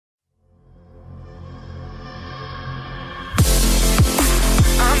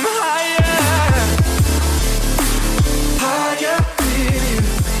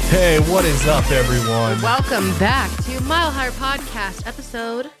Hey, what is up, everyone? Welcome back to Mile Higher Podcast,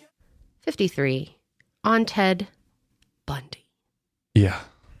 episode 53 on Ted Bundy. Yeah.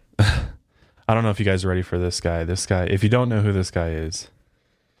 I don't know if you guys are ready for this guy. If you don't know who this guy is.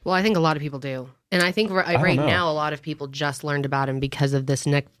 Well, I think a lot of people do. And I think right now a lot of people just learned about him because of this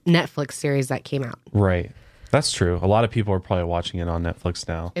Netflix series that came out. Right. That's true. A lot of people are probably watching it on Netflix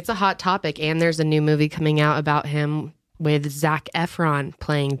now. It's a hot topic, and there's a new movie coming out about him with Zac Efron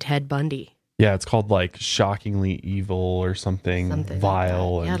playing Ted Bundy. Yeah, it's called like Shockingly Evil or something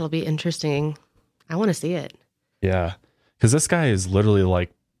vile. Like yeah, it'll be interesting. I want to see it. Yeah, because this guy is literally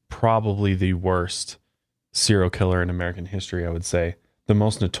like probably the worst serial killer in American history, I would say. The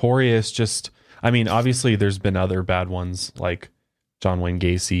most notorious, obviously there's been other bad ones like John Wayne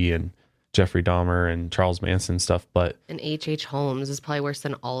Gacy and Jeffrey Dahmer and Charles Manson stuff, but... And H.H. Holmes is probably worse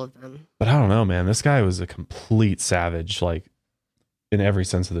than all of them. But I don't know, man. This guy was a complete savage, like, in every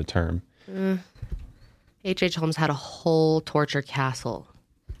sense of the term. H.H. Holmes had a whole torture castle.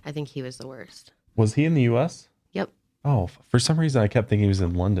 I think he was the worst. Was he in the U.S.? Yep. Oh, for some reason I kept thinking he was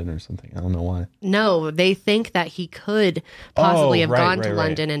in London or something. I don't know why. No, they think that he could possibly have gone to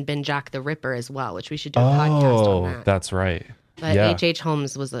London and been Jack the Ripper as well, which we should do a podcast on that. That's right. But H.H.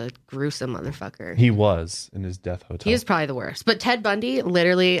 Holmes was a gruesome motherfucker. He was in his death hotel. He was probably the worst. But Ted Bundy,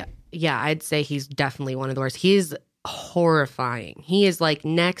 literally, yeah, I'd say he's definitely one of the worst. He's horrifying. He is like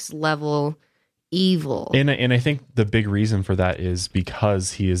next level evil. And I think the big reason for that is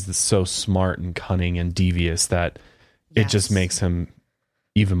because he is so smart and cunning and devious that it just makes him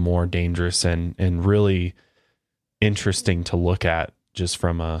even more dangerous and really interesting to look at just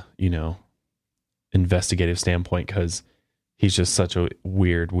from a, investigative standpoint, because he's just such a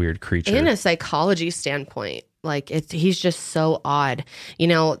weird creature. In a psychology standpoint, he's just so odd.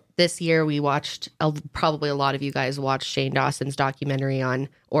 This year we watched, probably a lot of you guys watched Shane Dawson's documentary on,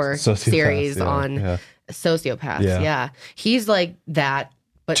 or series on sociopaths. Yeah. He's like that,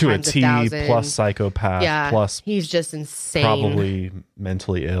 but to a times T, 1,000. plus psychopath, plus he's just insane. Probably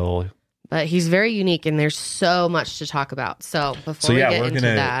mentally ill. But he's very unique, and there's so much to talk about. So before we get into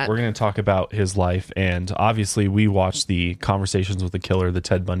that, we're gonna talk about his life, and obviously we watched the Conversations with the Killer, the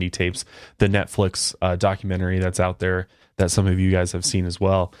Ted Bundy tapes, the Netflix documentary that's out there that some of you guys have seen as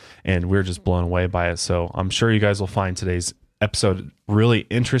well, and we're just blown away by it. So I'm sure you guys will find today's episode really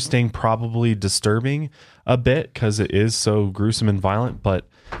interesting, probably disturbing a bit because it is so gruesome and violent, but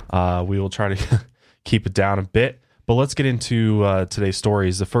we will try to keep it down a bit. But let's get into today's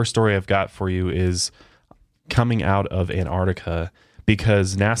stories. The first story I've got for you is coming out of Antarctica,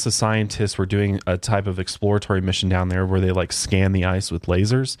 because NASA scientists were doing a type of exploratory mission down there where they scan the ice with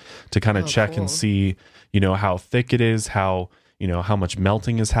lasers to kind of check and see, how thick it is, how much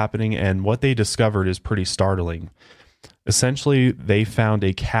melting is happening. And what they discovered is pretty startling. Essentially, they found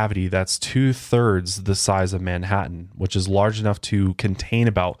a cavity that's 2/3 the size of Manhattan, which is large enough to contain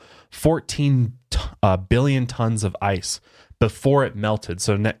about 14 billion tons of ice before it melted.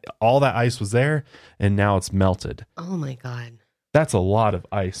 So all that ice was there, and now it's melted. Oh my God. That's a lot of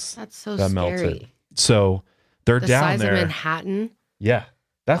ice. That's so that scary. Melted. So they're down there. The size of Manhattan? Yeah.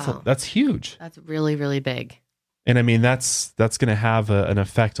 That's huge. That's really, really big. And I mean, that's going to have an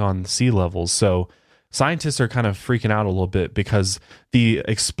effect on sea levels. So scientists are kind of freaking out a little bit because the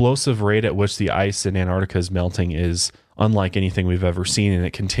explosive rate at which the ice in Antarctica is melting is unlike anything we've ever seen, and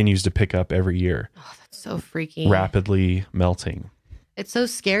it continues to pick up every year. Oh, that's so freaky. Rapidly melting. It's so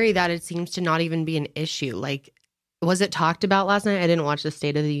scary that it seems to not even be an issue. Was it talked about last night? I didn't watch the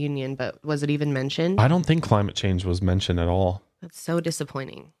State of the Union, but was it even mentioned? I don't think climate change was mentioned at all. That's so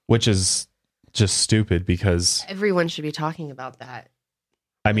disappointing. Which is just stupid because... everyone should be talking about that.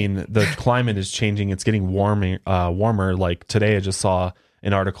 I mean, the climate is changing. It's getting warmer. Like today, I just saw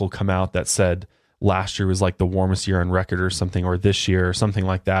an article come out that said last year was like the warmest year on record or something, or this year or something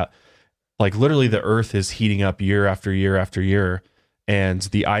like that. Like literally the earth is heating up year after year after year, and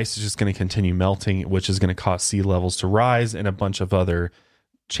the ice is just going to continue melting, which is going to cause sea levels to rise and a bunch of other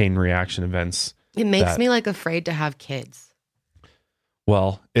chain reaction events. It makes me afraid to have kids.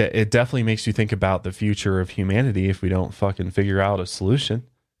 Well, it definitely makes you think about the future of humanity if we don't fucking figure out a solution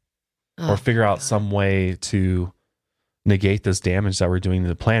or figure out some way to negate this damage that we're doing to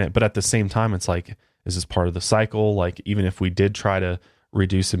the planet. But at the same time, it's like, is this part of the cycle? Like, even if we did try to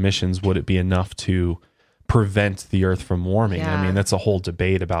reduce emissions, would it be enough to prevent the earth from warming? Yeah. I mean, that's a whole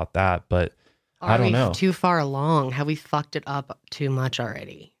debate about that, but I don't know. Are we too far along? Have we fucked it up too much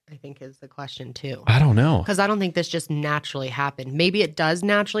already? I think is the question too. I don't know. Because I don't think this just naturally happened. Maybe it does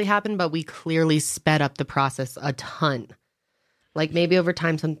naturally happen, but we clearly sped up the process a ton. Like maybe over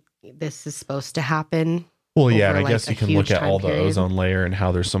time, this is supposed to happen. Well, yeah, and I guess you can look at all the ozone layer and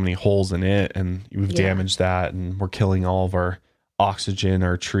how there's so many holes in it, and we've damaged that, and we're killing all of our oxygen,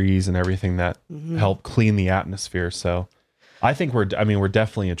 our trees, and everything that help clean the atmosphere. So I think we're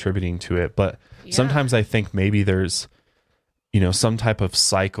definitely attributing to it, but sometimes I think maybe there's, some type of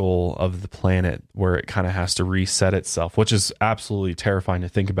cycle of the planet where it kind of has to reset itself, which is absolutely terrifying to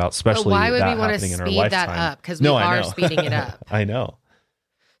think about, especially but why would that we want to happening in our speed lifetime. that up? Because we are speeding it up. I know.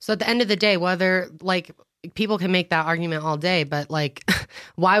 So at the end of the day, whether people can make that argument all day, but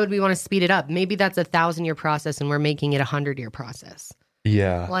why would we want to speed it up? Maybe that's a 1,000-year process and we're making it a 100-year process.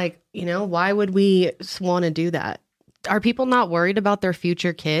 Yeah. Why would we want to do that? Are people not worried about their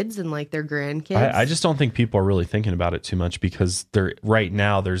future kids and their grandkids? I just don't think people are really thinking about it too much because right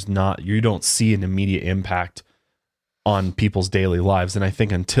now you don't see an immediate impact on people's daily lives. And I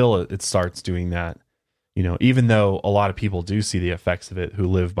think until it starts doing that, even though a lot of people do see the effects of it who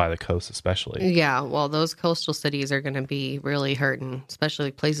live by the coast, especially. Yeah, well, those coastal cities are going to be really hurting, especially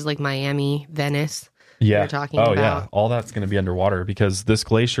places like Miami, Venice. Yeah. We're talking about. Yeah. All that's going to be underwater because this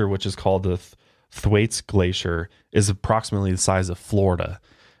glacier, which is called the Thwaites Glacier, is approximately the size of Florida.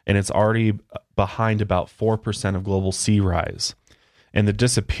 And it's already behind about 4% of global sea rise. And the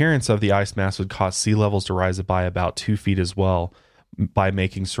disappearance of the ice mass would cause sea levels to rise by about 2 feet as well, by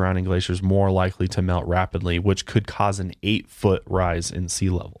making surrounding glaciers more likely to melt rapidly, which could cause an 8-foot rise in sea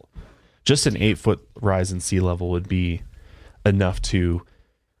level. Just an 8-foot rise in sea level would be enough to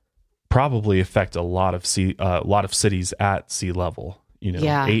probably affect a lot of cities at sea level.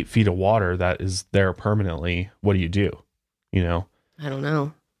 8 feet of water that is there permanently. What do you do? I don't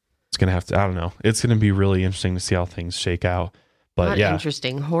know. It's gonna have to. I don't know. It's gonna be really interesting to see how things shake out. But not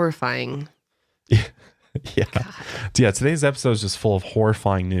interesting, horrifying. Yeah. God. Yeah, today's episode is just full of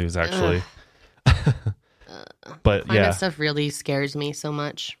horrifying news, actually. But that stuff really scares me so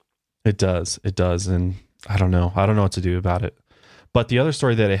much. It does. And I don't know what to do about it. But the other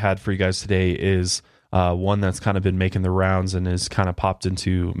story that I had for you guys today is one that's kind of been making the rounds and has kind of popped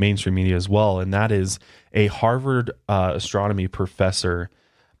into mainstream media as well. And that is a Harvard astronomy professor,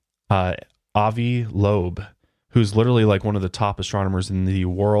 Avi Loeb, who's literally one of the top astronomers in the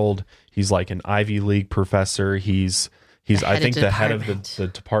world. He's an Ivy League professor. He's I think the head of the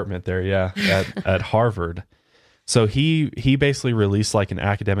department there, at Harvard. So he basically released an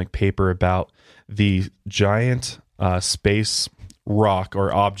academic paper about the giant space rock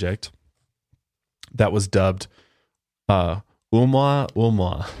or object that was dubbed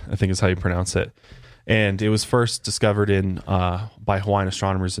Oumuamua, I think is how you pronounce it. And it was first discovered by Hawaiian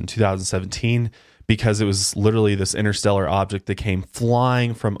astronomers in 2017. Because it was literally this interstellar object that came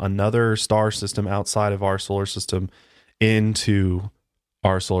flying from another star system outside of our solar system into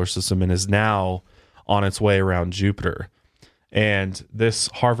our solar system and is now on its way around Jupiter. And this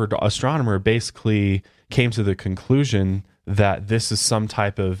Harvard astronomer basically came to the conclusion that this is some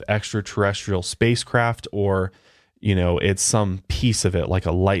type of extraterrestrial spacecraft, or, it's some piece of it, like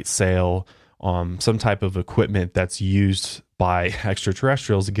a light sail, some type of equipment that's used by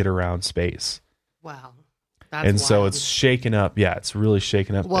extraterrestrials to get around space. Wow. That's wild. So it's shaken up. Yeah, it's really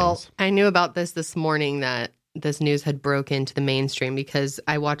shaken up things. I knew about this morning that this news had broke into the mainstream because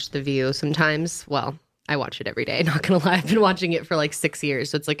I watch The View sometimes. Well, I watch it every day, not going to lie. I've been watching it for 6 years,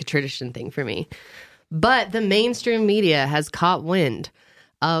 so it's a tradition thing for me. But the mainstream media has caught wind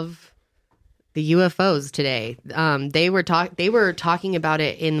of the UFOs today. They were talking about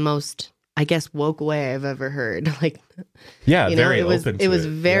it in the most, I guess, woke way I've ever heard. Very open. It was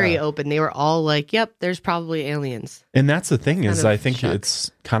very open. They were all yep, there's probably aliens. And that's the thing is, I think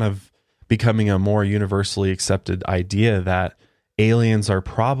it's kind of becoming a more universally accepted idea that aliens are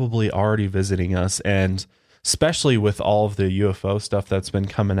probably already visiting us. And especially with all of the UFO stuff that's been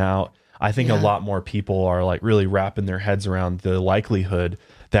coming out, I think a lot more people are really wrapping their heads around the likelihood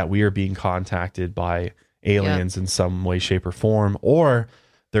that we are being contacted by aliens in some way, shape, or form, or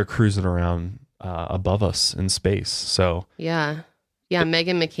they're cruising around above us in space. So Meghan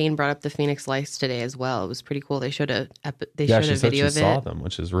McCain brought up the Phoenix Lights today as well. It was pretty cool. They showed a video of it. Saw them,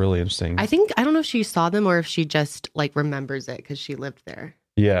 which is really interesting. I don't know if she saw them or if she just remembers it because she lived there.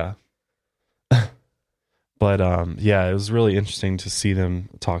 Yeah. But it was really interesting to see them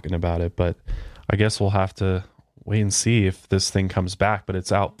talking about it. But I guess we'll have to wait and see if this thing comes back. But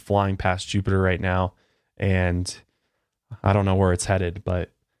it's out flying past Jupiter right now, and I don't know where it's headed. But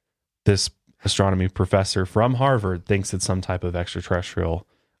this astronomy professor from Harvard thinks it's some type of extraterrestrial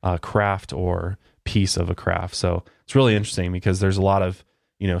craft or piece of a craft. So it's really interesting because there's a lot of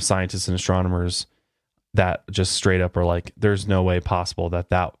scientists and astronomers that just straight up are there's no way possible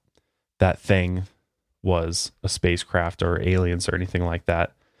that thing was a spacecraft or aliens or anything like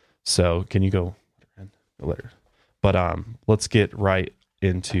that. So can you go? later. But let's get right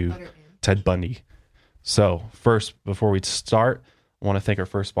into Ted Bundy. So first, before we start, I want to thank our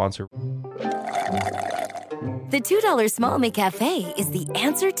first sponsor. The $2 Small McCafe is the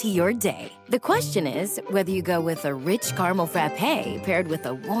answer to your day. The question is whether you go with a rich caramel frappe paired with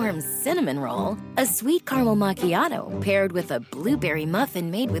a warm cinnamon roll, a sweet caramel macchiato paired with a blueberry muffin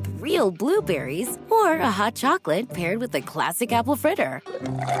made with real blueberries, or a hot chocolate paired with a classic apple fritter.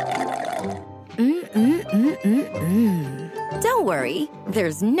 Don't worry,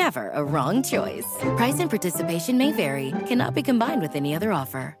 there's never a wrong choice. Price and participation may vary, cannot be combined with any other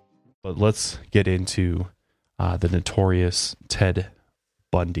offer. But let's get into the notorious Ted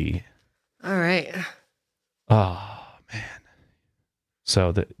Bundy. All right. Oh, man.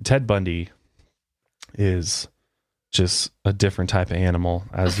 So Ted Bundy is just a different type of animal,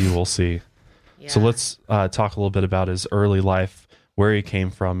 as you will see. Yeah. So let's talk a little bit about his early life, where he came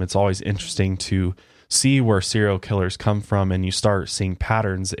from. It's always interesting to see where serial killers come from, and you start seeing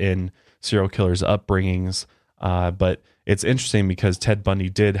patterns in serial killers' upbringings. But it's interesting because Ted Bundy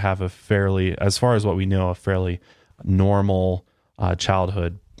did have a fairly, as far as what we know, a fairly normal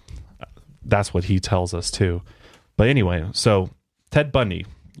childhood. That's what he tells us too. But anyway, so Ted Bundy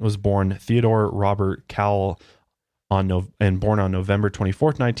was born Theodore Robert Cowell and born on November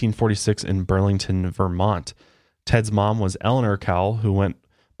 24th, 1946 in Burlington, Vermont. Ted's mom was Eleanor Cowell, who went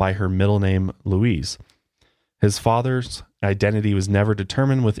by her middle name Louise. His father's identity was never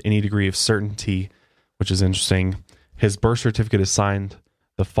determined with any degree of certainty, which is interesting. His birth certificate assigned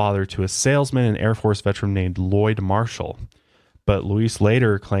the father to a salesman and Air Force veteran named Lloyd Marshall. But Louise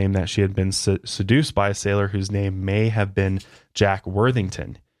later claimed that she had been seduced by a sailor whose name may have been Jack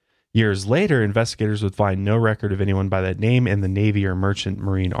Worthington. Years later, investigators would find no record of anyone by that name in the Navy or Merchant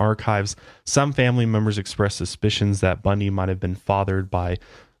Marine archives. Some family members expressed suspicions that Bundy might have been fathered by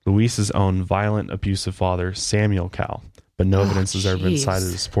Louise's own violent, abusive father, Samuel Cowell. But no evidence has ever been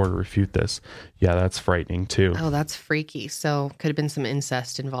cited to support or refute this. Yeah, that's frightening too. Oh, that's freaky. So could have been some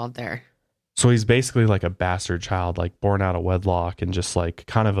incest involved there. So he's basically like a bastard child, like born out of wedlock, and just like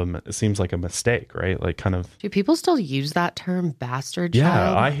kind of it seems like a mistake, right? Like kind of. Do people still use that term, bastard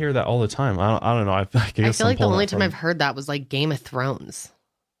child? Yeah, I hear that all the time. I don't know. I feel like the only time I've heard that was like Game of Thrones.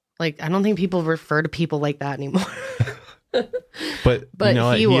 Like I don't think people refer to people like that anymore. But you know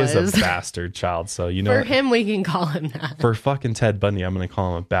what? He is a bastard child, so you know. For him, we can call him that. For fucking Ted Bundy, I'm going to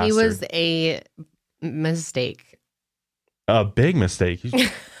call him a bastard. He was a mistake. A big mistake.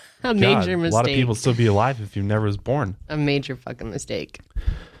 A major mistake. A lot of people still be alive if you never was born. A major fucking mistake.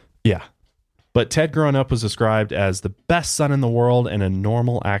 Yeah. But Ted growing up was described as the best son in the world and a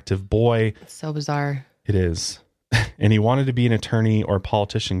normal, active boy. It's so bizarre. It is. And he wanted to be an attorney or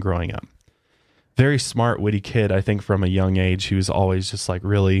politician growing up. Very smart, witty kid. I think from a young age, he was always just like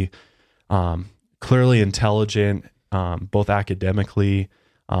really clearly intelligent, both academically,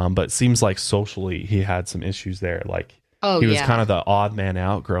 but seems like socially he had some issues there. Like he was kind of the odd man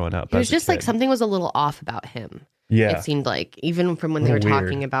out growing up. It was just like something was a little off about him. Yeah. It seemed like, even from when they were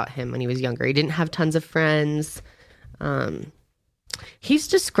talking about him when he was younger, he didn't have tons of friends. He's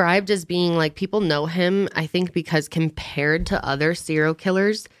described as being like, people know him, I think, because compared to other serial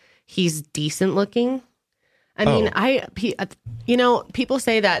killers, he's decent looking. I mean, people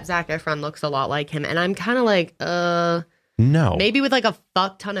say that Zac Efron looks a lot like him, and I'm kind of like, no, maybe with like a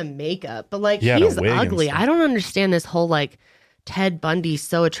fuck ton of makeup, but like he's ugly. I don't understand this whole like Ted Bundy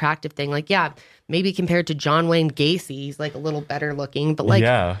so attractive thing. Like, yeah, maybe compared to John Wayne Gacy, he's like a little better looking, but like,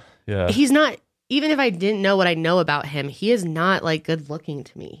 yeah, he's not. Even if I didn't know what I know about him, he is not like good looking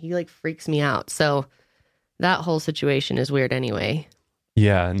to me. He like freaks me out. So that whole situation is weird anyway.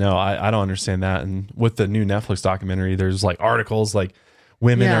 Yeah, no, I don't understand that. And with the new Netflix documentary, there's like articles like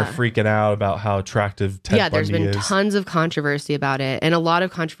women are freaking out about how attractive Ted Bundy is. Yeah, there's been tons of controversy about it, and a lot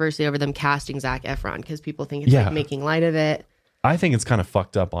of controversy over them casting Zac Efron because people think it's like making light of it. I think it's kind of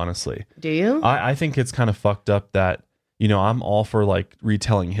fucked up, honestly. Do you? I think it's kind of fucked up that, you know, I'm all for like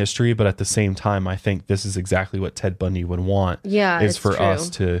retelling history, but at the same time, I think this is exactly what Ted Bundy would want. Yeah, is for true. Us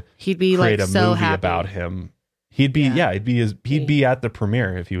to he'd be create like a so movie happy about him. He'd be he'd be at the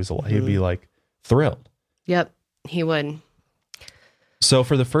premiere if he was alive. He'd be like thrilled. Yep, he would. So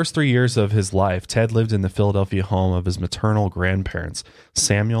for the first 3 years of his life, Ted lived in the Philadelphia home of his maternal grandparents,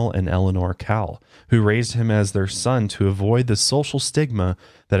 Samuel and Eleanor Cowell, who raised him as their son to avoid the social stigma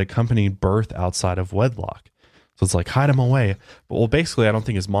that accompanied birth outside of wedlock. So it's like, hide him away. But well, basically, I don't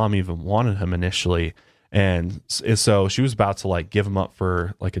think his mom even wanted him initially. And so she was about to like give him up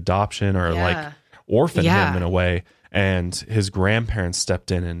for like adoption or like orphan him in a way. And his grandparents stepped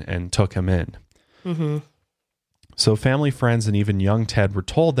in and took him in. Mm-hmm. So family, friends, and even young Ted were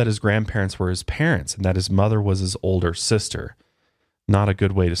told that his grandparents were his parents and that his mother was his older sister. Not a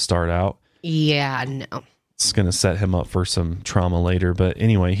good way to start out. Yeah, no. It's going to set him up for some trauma later. But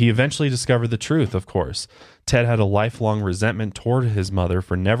anyway, he eventually discovered the truth, of course. Ted had a lifelong resentment toward his mother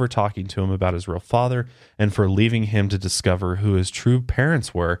for never talking to him about his real father and for leaving him to discover who his true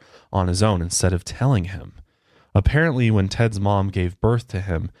parents were on his own instead of telling him. Apparently, when Ted's mom gave birth to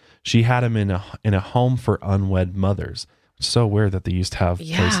him, she had him in a home for unwed mothers. It's so weird that they used to have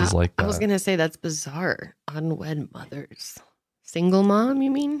places like that. I was going to say that's bizarre. Unwed mothers. Single mom,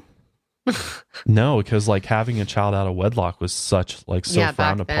 you mean? No, because like having a child out of wedlock was such so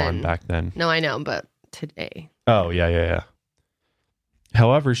frowned upon back then. No, I know, but today. Oh, yeah.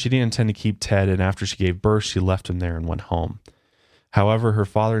 However, she didn't intend to keep Ted, and after she gave birth, she left him there and went home. However, her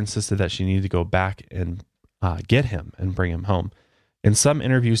father insisted that she needed to go back and get him and bring him home. In some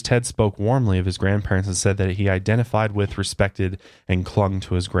interviews, Ted spoke warmly of his grandparents and said that he identified with, respected, and clung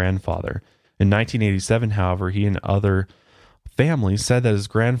to his grandfather. In 1987, however, he and other families said that his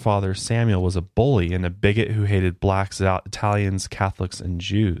grandfather, Samuel, was a bully and a bigot who hated blacks, Italians, Catholics, and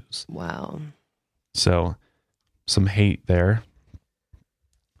Jews. Wow. So, some hate there.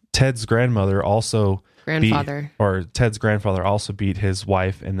 Ted's grandfather also beat his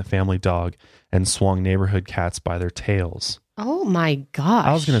wife and the family dog and swung neighborhood cats by their tails. Oh my gosh.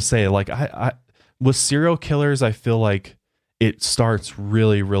 I was going to say, I with serial killers, I feel like it starts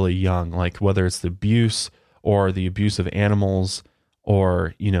really, really young, like whether it's the abuse or the abuse of animals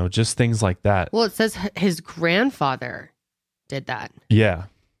or, just things like that. Well, it says his grandfather did that. Yeah.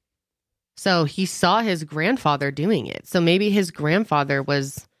 So he saw his grandfather doing it. So maybe his grandfather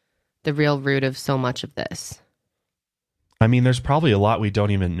was the real root of so much of this. I mean, there's probably a lot we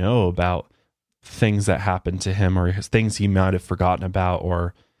don't even know about things that happened to him or things he might have forgotten about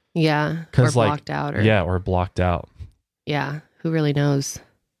or... Yeah, or blocked out. Or blocked out. Yeah, who really knows?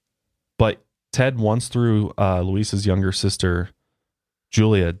 But Ted once threw Luisa's younger sister,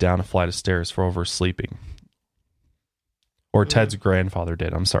 Julia, down a flight of stairs for oversleeping. Or Ted's grandfather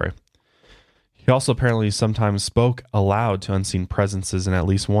did, I'm sorry. He also apparently sometimes spoke aloud to unseen presences, and at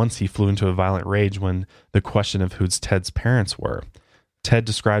least once he flew into a violent rage when the question of who Ted's parents were. Ted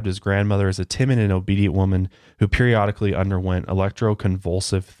described his grandmother as a timid and obedient woman who periodically underwent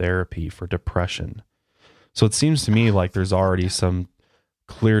electroconvulsive therapy for depression. So it seems to me like there's already some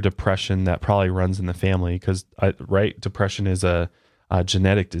clear depression that probably runs in the family because, depression is a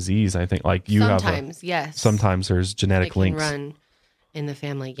genetic disease. I think like you sometimes, yes. Sometimes there's genetic links. Run in the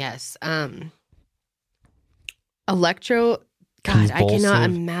family, yes. God, I cannot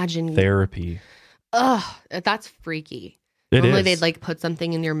imagine therapy. Ugh, that's freaky. Normally they'd put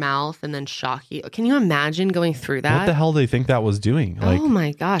something in your mouth and then shock you. Can you imagine going through that? What the hell do they think that was doing? Oh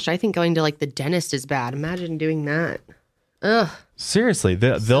my gosh, I think going to the dentist is bad. Imagine doing that. Ugh. Seriously,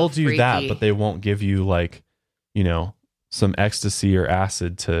 they'll do freaky. That, but they won't give you some ecstasy or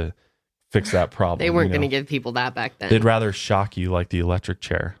acid to fix that problem. They weren't going to give people that back then. They'd rather shock you like the electric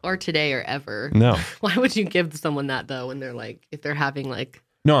chair. Or today or ever. No. Why would you give someone that though when they're if they're having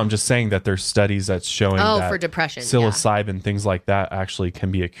No, I'm just saying that there's studies that's showing that for depression, psilocybin, things like that actually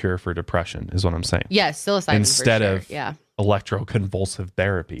can be a cure for depression is what I'm saying. Yes, psilocybin instead for sure. of electroconvulsive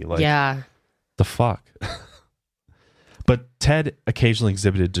therapy. The fuck? But Ted occasionally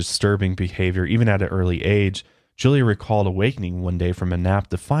exhibited disturbing behavior even at an early age. Julia recalled awakening one day from a nap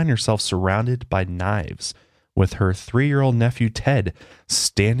to find herself surrounded by knives with her 3-year-old nephew Ted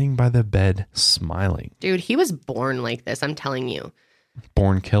standing by the bed smiling. Dude, he was born like this, I'm telling you.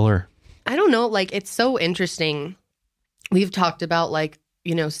 Born killer. I don't know. It's so interesting. We've talked about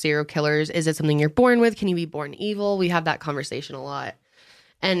serial killers. Is it something you're born with? Can you be born evil? We have that conversation a lot.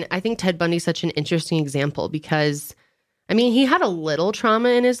 And I think Ted Bundy's such an interesting example because, he had a little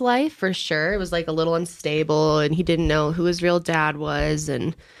trauma in his life for sure. It was a little unstable and he didn't know who his real dad was.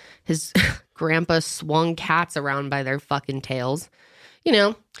 And his grandpa swung cats around by their fucking tails,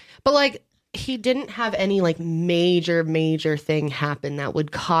 but he didn't have any major thing happen that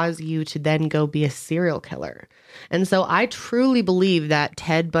would cause you to then go be a serial killer. And so I truly believe that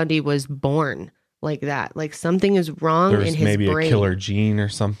Ted Bundy was born like that. Something is wrong in his brain. Maybe a killer gene or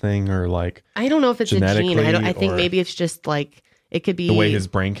something, or I don't know if it's a gene. I think maybe it's just it could be the way his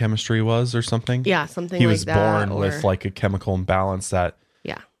brain chemistry was or something. Yeah, something he like was that. born with a chemical imbalance that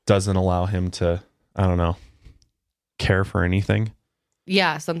doesn't allow him to, I don't know, care for anything.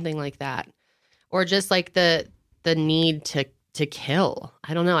 Yeah, something like that. Or just the need to kill.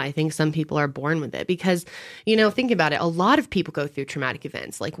 I don't know. I think some people are born with it because, think about it. A lot of people go through traumatic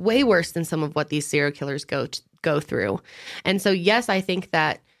events, way worse than some of what these serial killers go through. And so, yes, I think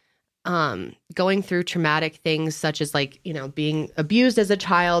that going through traumatic things such as like, being abused as a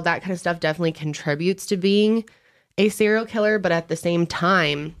child, that kind of stuff definitely contributes to being a serial killer. But at the same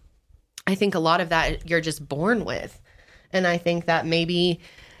time, I think a lot of that you're just born with. And I think that maybe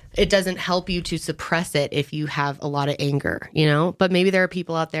it doesn't help you to suppress it if you have a lot of anger, but maybe there are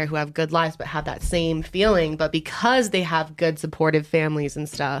people out there who have good lives but have that same feeling, but because they have good supportive families and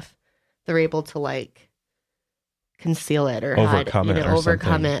stuff, they're able to like conceal it or overcome hide, it,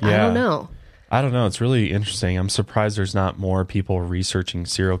 overcome it. Yeah. I don't know. It's really interesting. I'm surprised there's not more people researching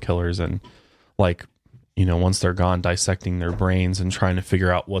serial killers and like, once they're gone, dissecting their brains and trying to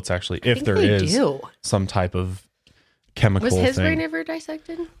figure out what's actually, if there is some type of chemical thing. Was his thing. brain ever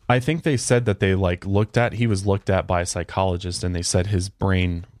dissected? I think they said that they he was looked at by a psychologist and they said his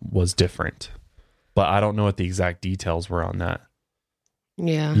brain was different, but I don't know what the exact details were on that.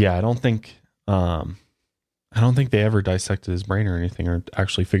 Yeah. I don't think they ever dissected his brain or anything or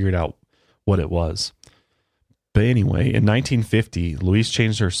actually figured out what it was. But anyway, in 1950, Louise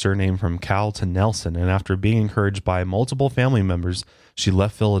changed her surname from Cowell to Nelson, and after being encouraged by multiple family members, she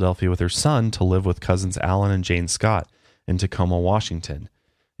left Philadelphia with her son to live with cousins Alan and Jane Scott in Tacoma, Washington.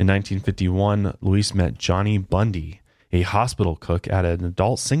 In 1951, Louise met Johnny Bundy, a hospital cook, at an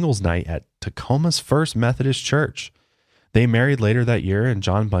adult singles night at Tacoma's First Methodist Church. They married later that year, and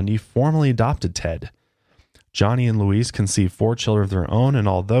John Bundy formally adopted Ted. Johnny and Louise conceived 4 children of their own, and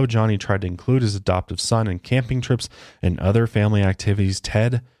although Johnny tried to include his adoptive son in camping trips and other family activities,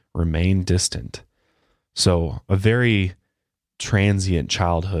 Ted remained distant. So a very transient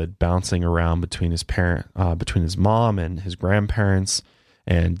childhood, bouncing around between his mom and his grandparents,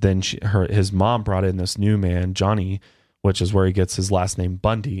 and then his mom brought in this new man, Johnny, which is where he gets his last name,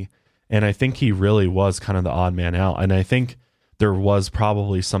 Bundy. And I think he really was kind of the odd man out. And I think there was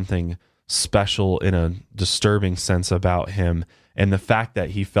probably something special in a disturbing sense about him, and the fact that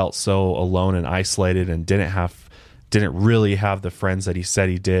he felt so alone and isolated and didn't really have the friends that he said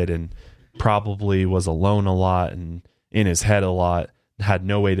he did, and probably was alone a lot and in his head a lot, had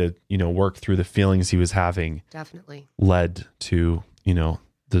no way to work through the feelings he was having, definitely led to the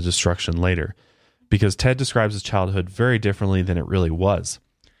destruction later. Because Ted describes his childhood very differently than it really was.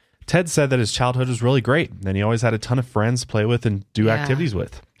 Ted said that his childhood was really great, and he always had a ton of friends to play with and do activities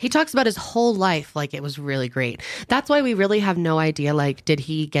with. He talks about his whole life like it was really great. That's why we really have no idea, like, did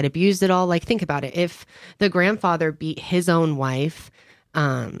he get abused at all? Like, think about it. If the grandfather beat his own wife,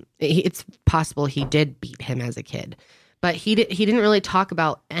 it's possible he did beat him as a kid. But he didn't really talk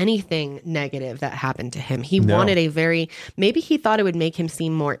about anything negative that happened to him. He wanted maybe he thought it would make him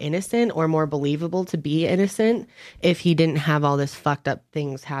seem more innocent or more believable to be innocent if he didn't have all this fucked up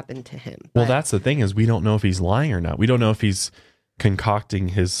things happen to him. Well, that's the thing, is we don't know if he's lying or not. We don't know if he's concocting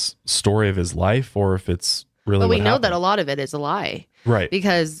his story of his life or if it's really But we know happened. that a lot of it is a lie. Right.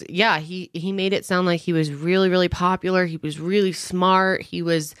 Because, he made it sound like he was really, really popular. He was really smart. He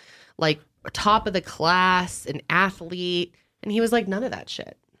was like top of the class, an athlete, and he was like none of that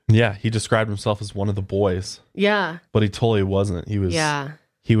shit. Yeah, he described himself as one of the boys. Yeah. But he totally wasn't. He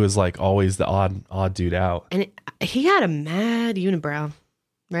was like always the odd dude out. And he had a mad unibrow,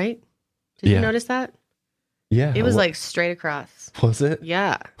 right? Did you notice that? Yeah. It was like straight across. Was it?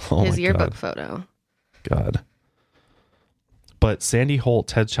 Yeah. Oh, his yearbook photo. God. But Sandy Holt,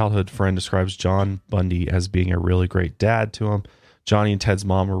 Ted's childhood friend, describes John Bundy as being a really great dad to him. Johnny and Ted's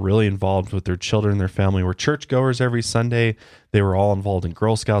mom were really involved with their children. Their family were churchgoers every Sunday. They were all involved in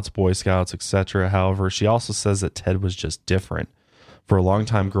Girl Scouts, Boy Scouts, etc. However, she also says that Ted was just different. For a long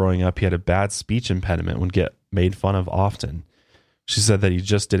time growing up, he had a bad speech impediment and would get made fun of often. She said that he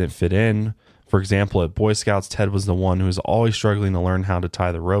just didn't fit in. For example, at Boy Scouts, Ted was the one who was always struggling to learn how to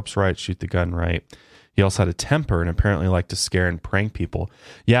tie the ropes right, shoot the gun right. He also had a temper and apparently liked to scare and prank people.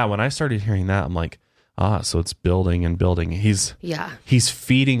 Yeah, when I started hearing that, I'm like, so it's building and building. He's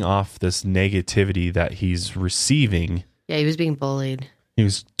feeding off this negativity that he's receiving. Yeah, he was being bullied. He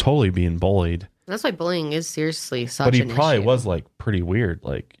was totally being bullied. That's why bullying is seriously such an issue. But he probably was like pretty weird.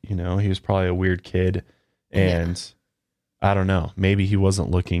 Like, he was probably a weird kid. And I don't know. Maybe he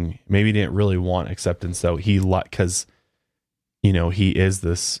wasn't looking, maybe he didn't really want acceptance. So because, he is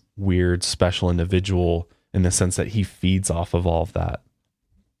this weird, special individual in the sense that he feeds off of all of that,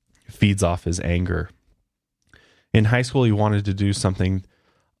 feeds off his anger. In high school, he wanted to do something.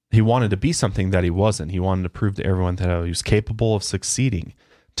 He wanted to be something that he wasn't. He wanted to prove to everyone that he was capable of succeeding.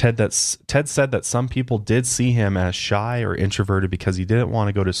 Ted said that some people did see him as shy or introverted because he didn't want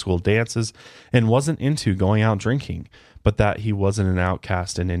to go to school dances and wasn't into going out drinking, but that he wasn't an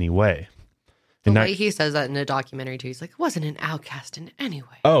outcast in any way. The way he says that in a documentary too, he's like, wasn't an outcast in any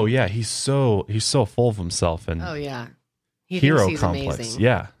way. Oh yeah, he's so full of himself, and oh yeah, hero complex. Amazing.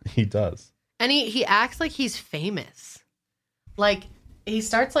 Yeah, he does. And he acts like he's famous. Like, he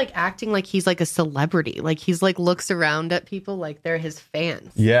starts like acting like he's like a celebrity. Like, he's like looks around at people like they're his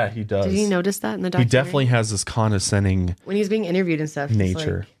fans. Yeah, he does. Did you notice that in the documentary? He definitely has this condescending when he's being interviewed and stuff.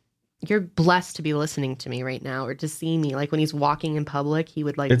 Nature. Like, you're blessed to be listening to me right now or to see me. Like, when he's walking in public, he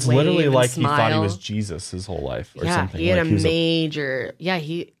would like it's wave literally and like smile. He thought he was Jesus his whole life or something. He had like a major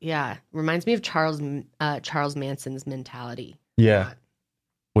reminds me of Charles Manson's mentality. Yeah.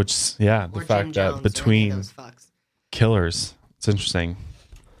 Which, the fact that between killers, it's interesting.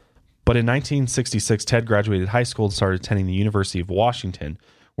 But in 1966, Ted graduated high school and started attending the University of Washington,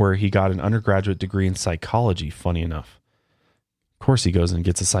 where he got an undergraduate degree in psychology, funny enough. Of course, he goes and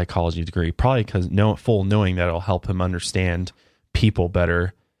gets a psychology degree, probably because knowing that it'll help him understand people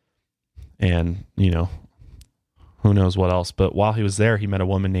better and, who knows what else. But while he was there, he met a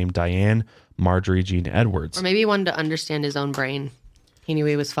woman named Diane Marjorie Jean Edwards. Or maybe he wanted to understand his own brain. He knew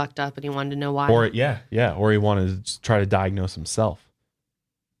he was fucked up and he wanted to know why. Or he wanted to try to diagnose himself.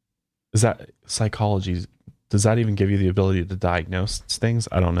 Is that psychology? Does that even give you the ability to diagnose things?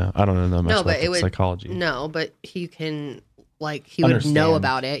 I don't know. I don't know much about psychology. No, but he can, he would know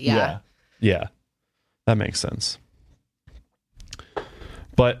about it. Yeah. Yeah. That makes sense.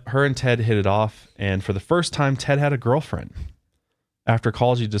 But her and Ted hit it off, and for the first time, Ted had a girlfriend. After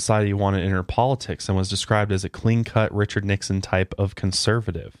college, he decided he wanted to enter politics and was described as a clean-cut Richard Nixon type of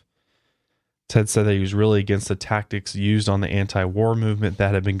conservative. Ted said that he was really against the tactics used on the anti-war movement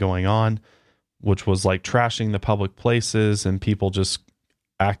that had been going on, which was like trashing the public places and people just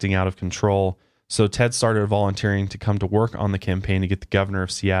acting out of control. So Ted started volunteering to come to work on the campaign to get the governor of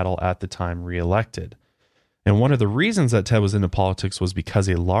Seattle at the time reelected. And one of the reasons that Ted was into politics was because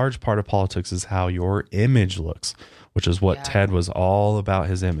a large part of politics is how your image looks, which is what Ted was all about,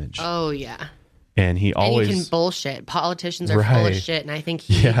 his image. Oh, yeah. And he always... And you can bullshit. Politicians are full of shit. And I think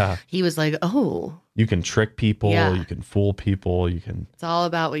he was like, oh. You can trick people. Yeah. You can fool people. You can... It's all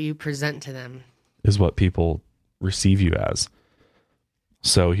about what you present to them. Is what people receive you as.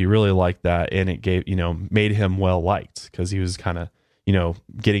 So he really liked that. And it made him well liked because he was kind of,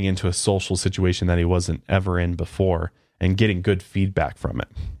 getting into a social situation that he wasn't ever in before and getting good feedback from it.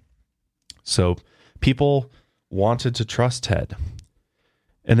 So people wanted to trust Ted.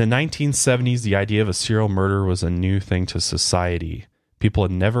 In the 1970s, the idea of a serial murder was a new thing to society. People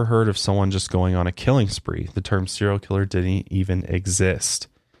had never heard of someone just going on a killing spree. The term serial killer didn't even exist,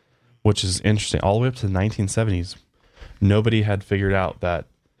 which is interesting. All the way up to the 1970s, nobody had figured out that,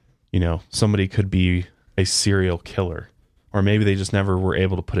 somebody could be a serial killer. Or maybe they just never were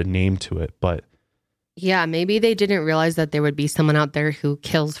able to put a name to it. But yeah, maybe they didn't realize that there would be someone out there who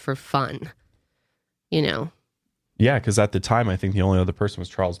kills for fun, Yeah, because at the time, I think the only other person was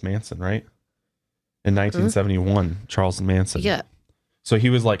Charles Manson, right? In 1971, Charles Manson. Yeah. So he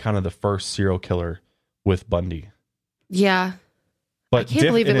was like kind of the first serial killer with Bundy. Yeah. But I can't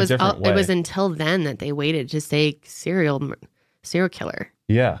believe it was until then that they waited to say serial killer.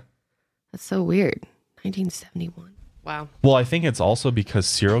 Yeah. That's so weird. 1971. Wow. Well, I think it's also because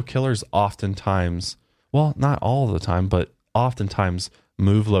serial killers oftentimes, well, not all the time, but oftentimes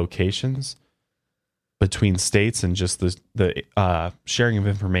move locations between states, and just the sharing of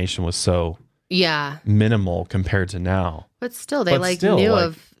information was so minimal compared to now. But still, they knew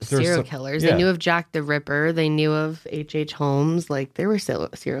of serial killers. They knew of Jack the Ripper. They knew of H.H. Holmes. Like, there were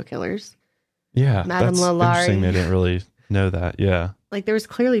serial killers. Yeah. Madame that's Lalaurie. Interesting they didn't really know that. Yeah. Like, there was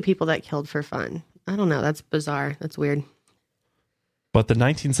clearly people that killed for fun. I don't know. That's bizarre. That's weird. But the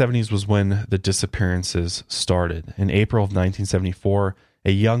 1970s was when the disappearances started. In April of 1974,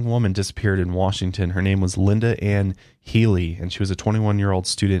 a young woman disappeared in Washington. Her name was Linda Ann Healy, and she was a 21-year-old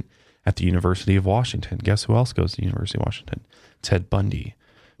student at the University of Washington. Guess who else goes to the University of Washington? Ted Bundy.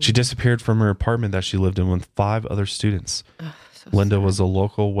 She disappeared from her apartment that she lived in with 5 other students. Linda was a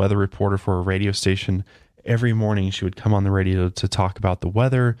local weather reporter for a radio station. Every morning, she would come on the radio to talk about the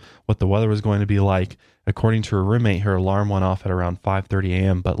weather, what the weather was going to be like. According to her roommate, her alarm went off at around 5:30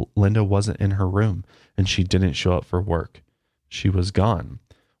 a.m., but Linda wasn't in her room, and she didn't show up for work. She was gone,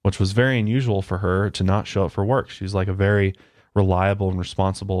 which was very unusual for her to not show up for work. She's like a very reliable and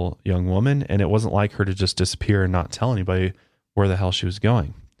responsible young woman, and it wasn't like her to just disappear and not tell anybody where the hell she was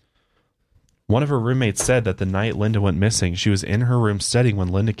going. One of her roommates said that the night Linda went missing, she was in her room studying when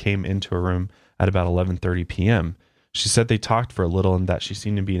Linda came into her room at about 11:30 p.m. She said they talked for a little and that she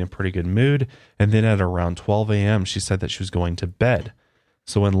seemed to be in a pretty good mood. And then at around 12 a.m., she said that she was going to bed.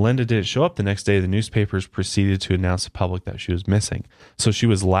 So when Linda didn't show up the next day, the newspapers proceeded to announce to the public that she was missing. So she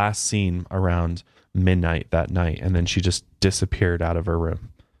was last seen around midnight that night, and then she just disappeared out of her room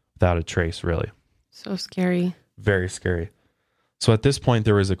without a trace, really. So scary. Very scary. So at this point,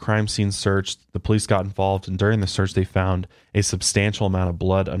 there was a crime scene search. The police got involved, and during the search, they found a substantial amount of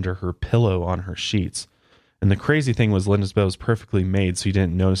blood under her pillow on her sheets. And the crazy thing was Linda's bed was perfectly made, so you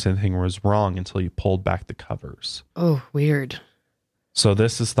didn't notice anything was wrong until you pulled back the covers. Oh, weird. So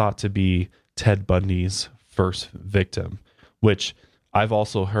this is thought to be Ted Bundy's first victim, which I've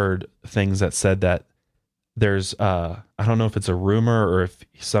also heard things that said that there's, I don't know if it's a rumor or if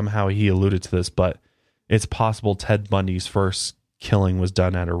somehow he alluded to this, but it's possible Ted Bundy's first killing was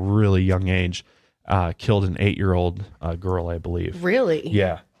done at a really young age, killed an 8-year-old girl, I believe. Really?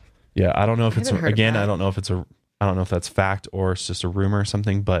 Yeah. Yeah. I don't know if I don't know if that's fact or it's just a rumor or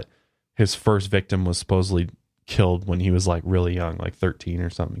something, but his first victim was supposedly killed when he was like really young, like 13 or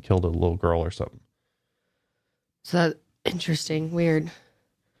something. He killed a little girl or something. So that's interesting. Weird.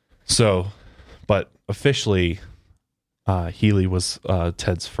 So, but officially, Healy was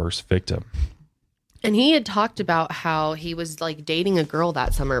Ted's first victim. And he had talked about how he was like dating a girl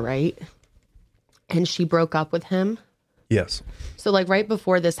that summer, right? And she broke up with him. Yes. So like right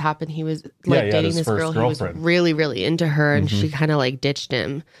before this happened, he was like dating this girl. He was really, really into her, and she kind of like ditched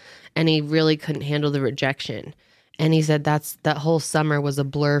him, and he really couldn't handle the rejection. And he said that whole summer was a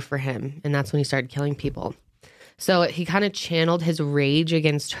blur for him, and that's when he started killing people. So he kind of channeled his rage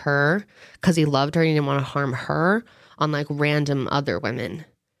against her because he loved her and he didn't want to harm her on like random other women.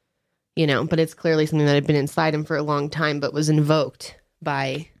 You know, but it's clearly something that had been inside him for a long time, but was invoked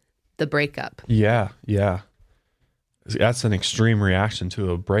by the breakup. Yeah, yeah. That's an extreme reaction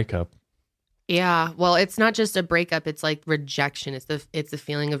to a breakup. Yeah, well, it's not just a breakup; it's like rejection. It's the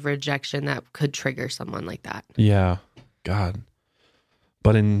feeling of rejection that could trigger someone like that. Yeah, God.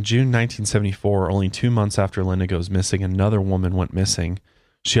 But in June 1974, only 2 months after Linda goes missing, another woman went missing.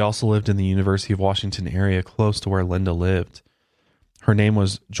 She also lived in the University of Washington area, close to where Linda lived. Her name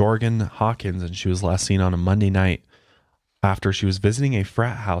was Jorgen Hawkins, and she was last seen on a Monday night after she was visiting a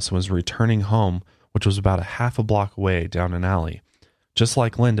frat house and was returning home, which was about a half a block away down an alley. Just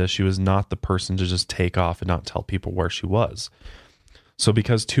like Linda, she was not the person to just take off and not tell people where she was. So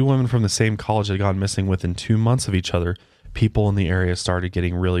because 2 women from the same college had gone missing within 2 months of each other, people in the area started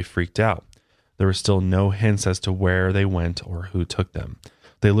getting really freaked out. There were still no hints as to where they went or who took them.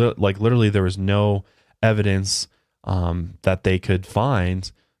 Literally, there was no evidence that they could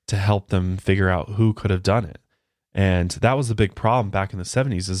find to help them figure out who could have done it. And that was the big problem back in the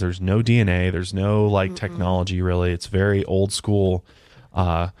 70s is there's no DNA, there's no like technology really. It's very old school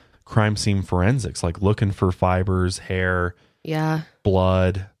crime scene forensics, like looking for fibers, hair,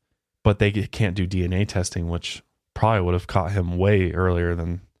 blood, but they can't do DNA testing, which probably would have caught him way earlier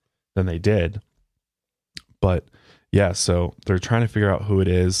than they did. But yeah, so they're trying to figure out who it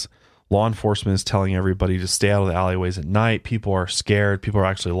is. Law enforcement is telling everybody to stay out of the alleyways at night. People are scared. People are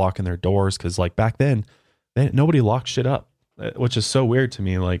actually locking their doors because, like, back then, nobody locked shit up, which is so weird to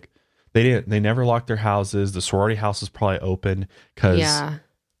me. Like, they never locked their houses. The sorority house was probably open because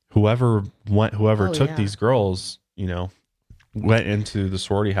whoever took these girls, you know, went into the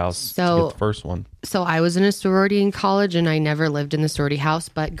sorority house to get the first one. So I was in a sorority in college, and I never lived in the sorority house.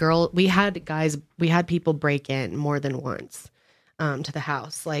 But we had people break in more than once. To the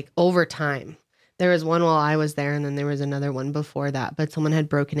house, like over time. There was one while I was there, and then there was another one before that, but someone had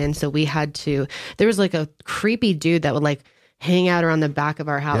broken in, so there was like a creepy dude that would like hang out around the back of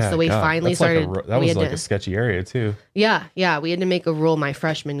our house. So we finally started. That was like a sketchy area too. Yeah. We had to make a rule my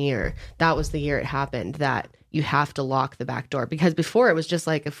freshman year. That was the year it happened, that you have to lock the back door, because before it was just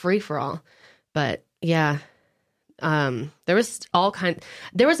like a free for all. But yeah, there was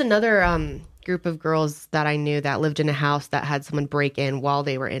another group of girls that I knew that lived in a house that had someone break in while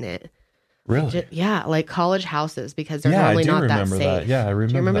they were in it. Really? Yeah, like college houses, because they're normally not that safe. That. Yeah, I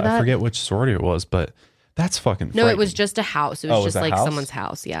remember that. I forget which sorority it was, but that's fucking frightening. No, it was just a house. It was just like someone's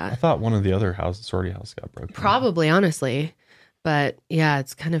house, yeah. I thought one of the other sorority houses got broken. Probably, honestly. But yeah,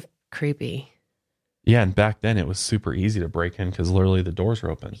 it's kind of creepy. Yeah, and back then it was super easy to break in because literally the doors were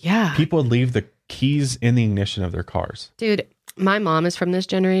open. Yeah. People would leave the keys in the ignition of their cars. Dude, my mom is from this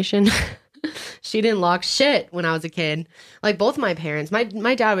generation. She didn't lock shit when I was a kid. Like both my parents, my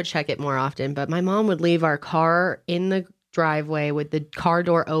dad would check it more often, but my mom would leave our car in the driveway with the car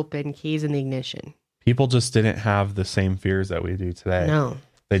door open, keys in the ignition. People just didn't have the same fears that we do today. No.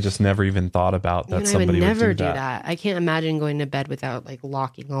 They just never even thought about that somebody would never do that. I can't imagine going to bed without like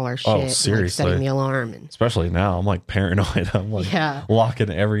locking all our shit. Oh, seriously. Like setting the alarm. Especially now. I'm like paranoid. I'm like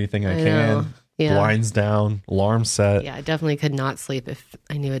locking everything I can. Yeah. Blinds down, alarm set. Yeah, I definitely could not sleep if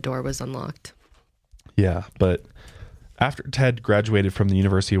I knew a door was unlocked. Yeah, but after Ted graduated from the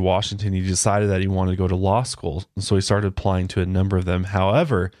University of Washington, he decided that he wanted to go to law school. And so he started applying to a number of them.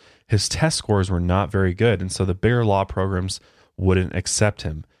 However, his test scores were not very good. And so the bigger law programs wouldn't accept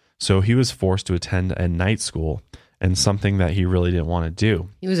him. So he was forced to attend a night school, and something that he really didn't want to do.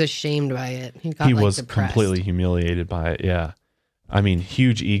 He was ashamed by it. He was depressed. Completely humiliated by it. Yeah. I mean,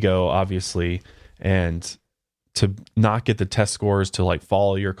 huge ego, obviously. And to not get the test scores to like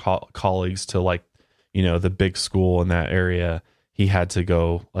follow your colleagues to like, the big school in that area, he had to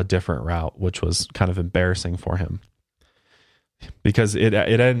go a different route, which was kind of embarrassing for him. Because it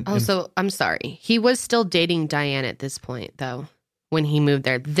ended. Oh, so I'm sorry. He was still dating Diane at this point, though, when he moved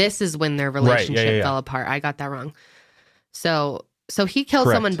there. This is when their relationship fell apart. I got that wrong. So he killed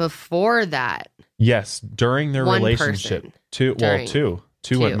someone before that. Yes, during their relationship. Two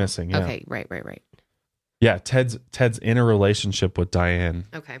went missing. Yeah. Okay, right. Yeah, Ted's in a relationship with Diane.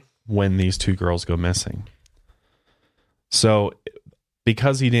 Okay. When these two girls go missing. So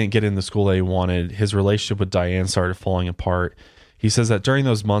because he didn't get in the school that he wanted, his relationship with Diane started falling apart. He says that during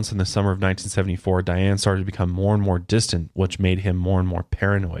those months in the summer of 1974, Diane started to become more and more distant, which made him more and more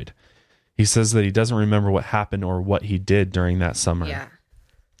paranoid. He says that he doesn't remember what happened or what he did during that summer.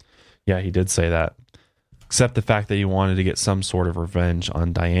 Yeah, he did say that. Except the fact that he wanted to get some sort of revenge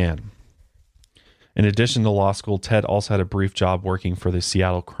on Diane. In addition to law school, Ted also had a brief job working for the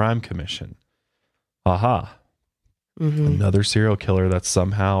Seattle Crime Commission. Aha. Mm-hmm. Another serial killer that's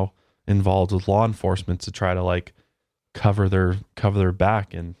somehow involved with law enforcement to try to like cover their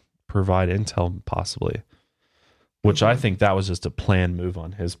back and provide intel possibly. Which I think that was just a planned move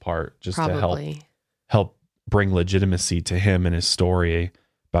on his part, just to help bring legitimacy to him and his story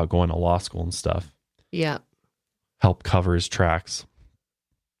about going to law school and stuff. Yeah. Help cover his tracks.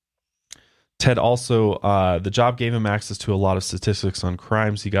 Ted also, the job gave him access to a lot of statistics on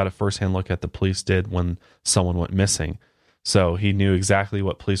crimes. He got a firsthand look at the police did when someone went missing. So he knew exactly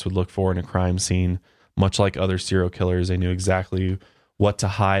what police would look for in a crime scene. Much like other serial killers, they knew exactly what to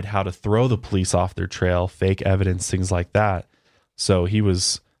hide, how to throw the police off their trail, fake evidence, things like that. So he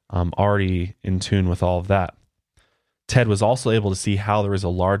was already in tune with all of that. Ted was also able to see how there was a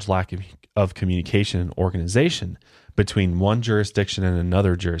large lack of communication and organization between one jurisdiction and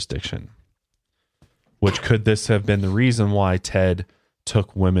another jurisdiction. Which could this have been the reason why Ted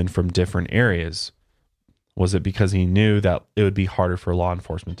took women from different areas? Was it because he knew that it would be harder for law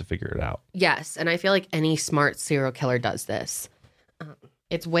enforcement to figure it out? Yes, and I feel like any smart serial killer does this.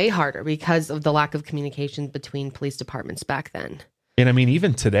 It's way harder because of the lack of communication between police departments back then. And I mean,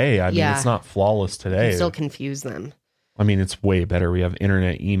 even today, I mean, it's not flawless today. You still confuse them. I mean, it's way better. We have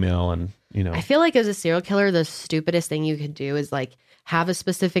internet, email, and, I feel like as a serial killer, the stupidest thing you could do is like have a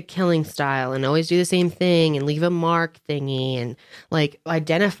specific killing style and always do the same thing and leave a mark thingy and like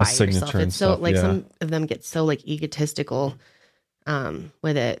identify yourself. It's so like some of them get so like egotistical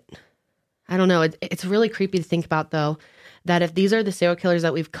with it. I don't know. It's really creepy to think about though, that if these are the serial killers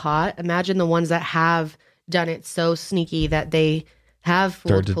that we've caught, imagine the ones that have done it so sneaky that they have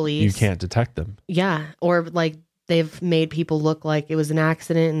fooled police. You can't detect them. Yeah. Or like they've made people look like it was an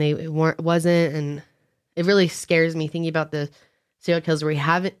accident and it wasn't. And it really scares me thinking about the serial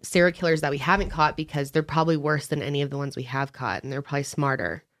killers that we haven't caught, because they're probably worse than any of the ones we have caught, and they're probably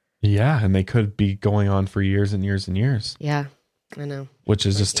smarter. Yeah, and they could be going on for years and years and years. Yeah, I know. Which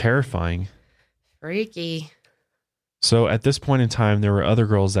is just terrifying. Freaky. So at this point in time, there were other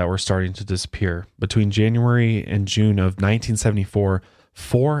girls that were starting to disappear. Between January and June of 1974,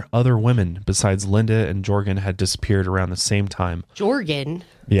 4 other women besides Linda and Jorgen had disappeared around the same time. Jorgen?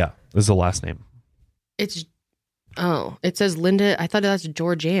 Yeah, this is the last name. It says Linda. I thought that's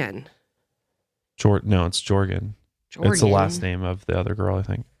Georgianne. No, it's Jorgen. It's the last name of the other girl, I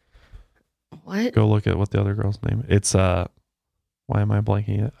think. What? Go look at what the other girl's name. It's why am I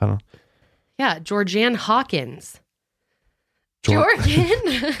blanking it? I don't know. Yeah, Georgianne Hawkins.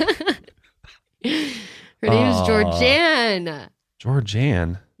 Jorgen. Her name is Georgianne.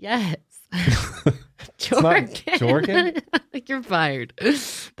 Georgianne. Yes. Jorgen. You're fired.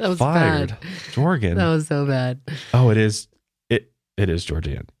 That was fired. Bad. Jorgen. That was so bad. Oh, it is. It is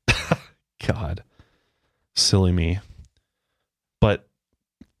Georgianne. God, silly me. But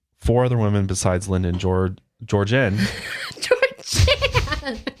 4 other women besides Linda and Georgianne. Georgianne.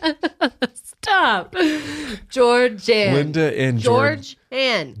 Stop. Georgianne. Linda and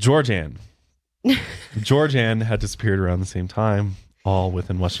Georgianne. Georgianne had disappeared around the same time, all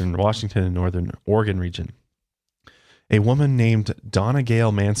within Western Washington and Northern Oregon region. A woman named Donna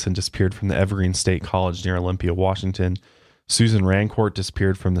Gale Manson disappeared from the Evergreen State College near Olympia, Washington. Susan Rancourt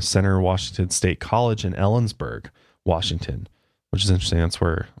disappeared from the Center Washington State College in Ellensburg, Washington, which is interesting. That's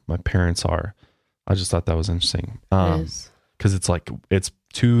where my parents are. I just thought that was interesting. Because it's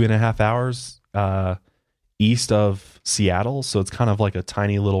 2.5 hours east of Seattle. So it's kind of like a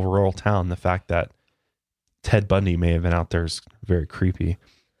tiny little rural town. The fact that Ted Bundy may have been out there is very creepy.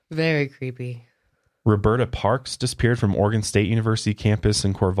 Very creepy. Roberta Parks disappeared from Oregon State University campus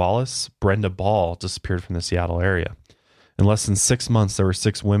in Corvallis. Brenda Ball disappeared from the Seattle area. In less than 6 months, there were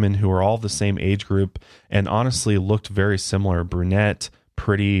 6 women who were all the same age group and honestly looked very similar. Brunette,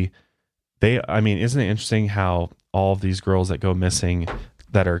 pretty. Isn't it interesting how all of these girls that go missing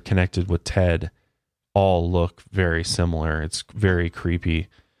that are connected with Ted all look very similar? It's very creepy.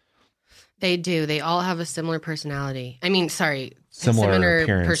 They do. They all have a similar personality. Similar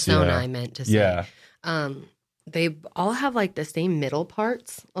appearance, persona, yeah. I meant to say. Yeah. They all have like the same middle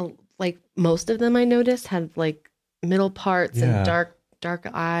parts. Like most of them I noticed had like middle parts and dark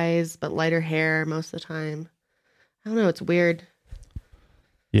eyes, but lighter hair most of the time. I don't know. It's weird.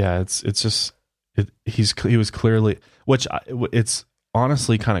 Yeah, he was clearly, it's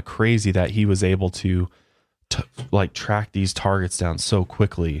honestly kind of crazy that he was able to like track these targets down so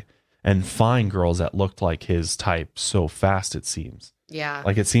quickly and find girls that looked like his type so fast, it seems. Yeah.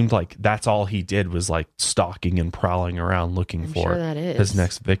 Like it seemed like that's all he did was like stalking and prowling around looking for his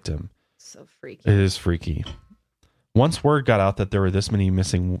next victim. So freaky. It is freaky. Once word got out that there were this many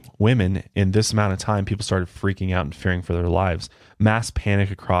missing women in this amount of time, people started freaking out and fearing for their lives. Mass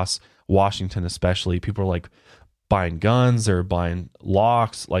panic across Washington, especially. People were like buying guns, they were buying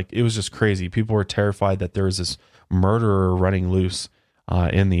locks. Like it was just crazy. People were terrified that there was this murderer running loose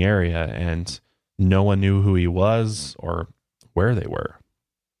in the area, and no one knew who he was or where they were,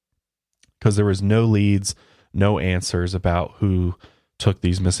 because there was no leads, no answers about who took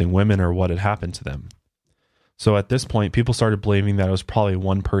these missing women or what had happened to them. So at this point, people started believing that it was probably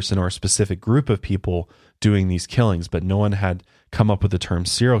one person or a specific group of people doing these killings, but no one had come up with the term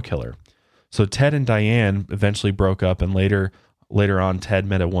serial killer. So Ted and Diane eventually broke up, and later on, Ted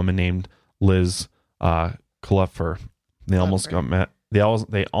met a woman named Liz Kluffer. They almost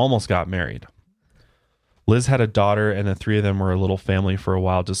got married. Liz had a daughter, and the three of them were a little family for a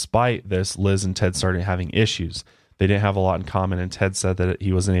while. Despite this, Liz and Ted started having issues. They didn't have a lot in common, and Ted said that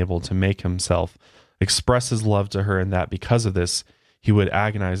he wasn't able to make himself express his love to her, and that because of this, he would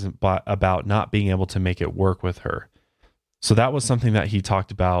agonize about not being able to make it work with her. So that was something that he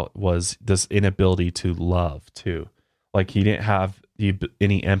talked about, was this inability to love too. Like he didn't have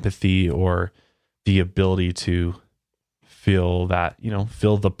any empathy or the ability to feel that,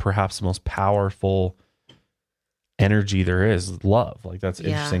 feel the perhaps most powerful energy there is, love. Like that's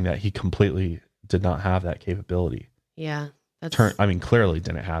interesting that he completely did not have that capability. Yeah. Clearly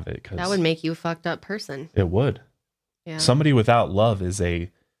didn't have it. 'Cause that would make you a fucked up person. It would. Yeah. Somebody without love is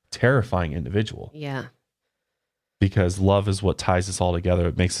a terrifying individual. Yeah. Because love is what ties us all together.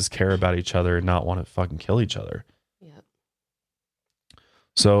 It makes us care about each other and not want to fucking kill each other. Yeah.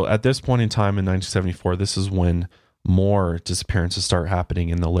 So at this point in time in 1974, this is when more disappearances start happening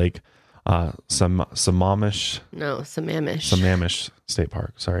in the lake Sammamish State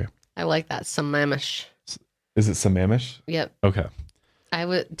Park. Sorry. I like that. Sammamish. Is it Sammamish? Yep. Okay.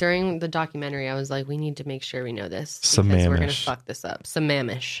 During the documentary, I was like, we need to make sure we know this because Sammamish. we're going to fuck this up.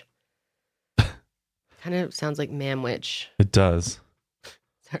 Sammamish. Kind of sounds like Mamwich. It does.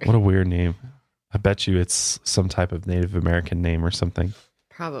 Sorry. What a weird name. I bet you it's some type of Native American name or something.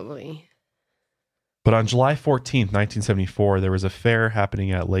 Probably. But on July 14th, 1974, there was a fair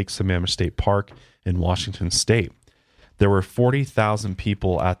happening at Lake Sammamish State Park in Washington State. There were 40,000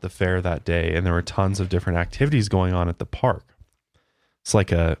 people at the fair that day, and there were tons of different activities going on at the park. It's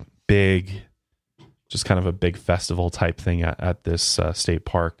like a big, just kind of a big festival type thing at this state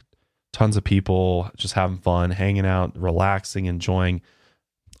park. Tons of people just having fun, hanging out, relaxing, enjoying,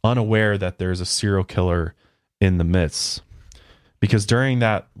 unaware that there's a serial killer in the midst. Because during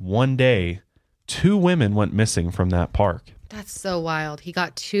that one day, 2 women went missing from that park. That's so wild. He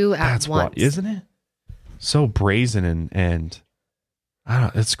got 2 at once. Wild, isn't it? So brazen and I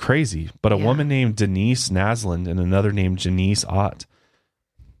don't know, it's crazy. But a woman named Denise Naslund and another named Janice Ott.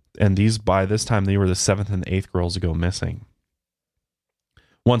 And by this time, they were the 7th and 8th girls to go missing.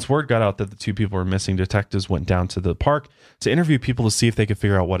 Once word got out that the 2 people were missing, detectives went down to the park to interview people to see if they could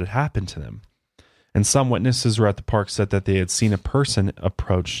figure out what had happened to them. And some witnesses who were at the park said that they had seen a person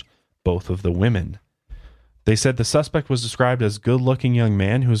approach both of the women. They said the suspect was described as a good-looking young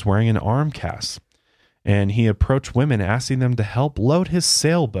man who was wearing an arm cast. And he approached women, asking them to help load his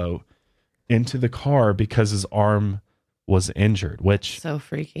sailboat into the car because his arm was injured, which... So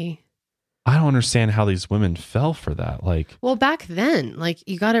freaky. I don't understand how these women fell for that. Well, back then,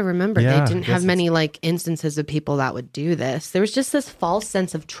 you got to remember, they didn't have many instances of people that would do this. There was just this false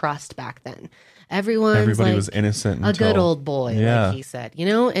sense of trust back then. Everybody was innocent. A good old boy, like he said,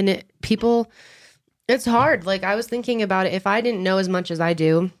 and it's hard. I was thinking about it. If I didn't know as much as I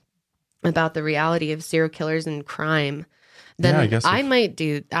do, about the reality of serial killers and crime, then I guess I might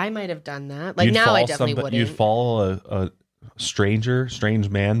have done that. Like now I definitely wouldn't. You'd follow a strange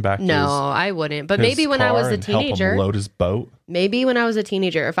man back to I wouldn't. But maybe when I was a teenager, help him load his boat. Maybe when I was a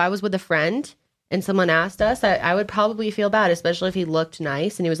teenager, if I was with a friend and someone asked us, I would probably feel bad, especially if he looked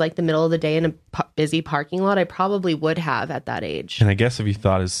nice and he was like the middle of the day in a busy parking lot. I probably would have at that age. And I guess if he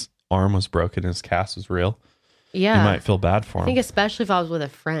thought his arm was broken, his cast was real, you might feel bad for him. I think especially if I was with a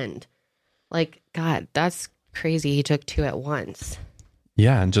friend. Like, God, that's crazy. He took 2 at once.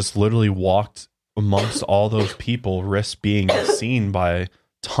 Yeah, and just literally walked amongst all those people, risked being seen by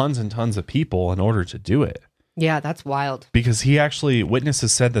tons and tons of people in order to do it. Yeah, that's wild. Because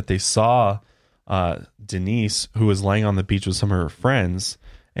witnesses said that they saw Denise, who was laying on the beach with some of her friends,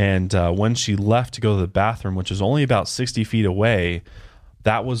 and when she left to go to the bathroom, which is only about 60 feet away,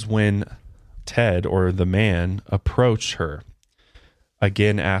 that was when Ted, or the man, approached her,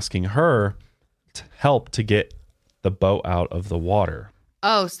 again asking her to help to get the boat out of the water.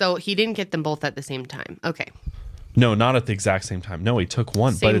 Oh, so he didn't get them both at the same time. Okay. No, not at the exact same time. No, he took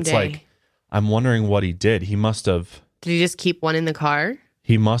one, Same but it's day. like, I'm wondering what he did. He must have... Did he just keep one in the car?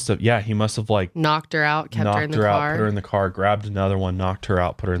 He must have like... Knocked her out, kept her in the car? Put her in the car, grabbed another one, knocked her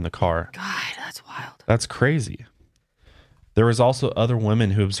out, put her in the car. God, that's wild. That's crazy. There was also other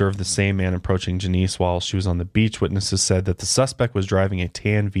women who observed the same man approaching Janice while she was on the beach. Witnesses said that the suspect was driving a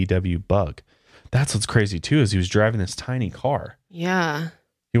tan VW Bug. That's what's crazy too, is he was driving this tiny car. Yeah.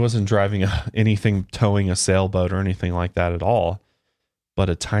 He wasn't driving anything towing a sailboat or anything like that at all, but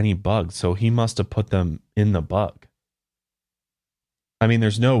a tiny Bug. So he must have put them in the Bug. I mean,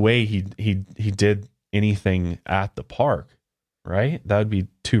 there's no way he did anything at the park, right? That would be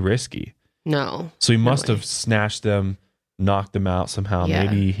too risky. No. So he must have snatched them, knocked them out somehow. Yeah.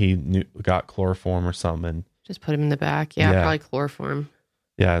 Maybe he got chloroform or something. Just put him in the back. Yeah, probably chloroform.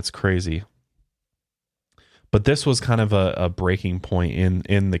 Yeah, it's crazy. But this was kind of a breaking point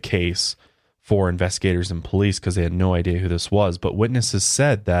in the case for investigators and police because they had no idea who this was. But witnesses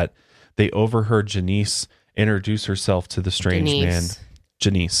said that they overheard Janice introduce herself to the strange man.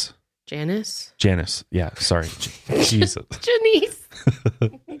 Janice. Janice. Yeah, sorry. Jesus. Janice.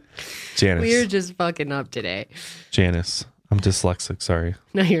 Janice. We're just fucking up today. Janice. I'm dyslexic, sorry.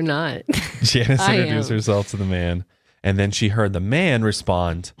 No, you're not. Janice introduced herself to the man, and then she heard the man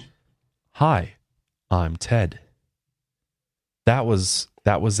respond, "Hi, I'm Ted." That was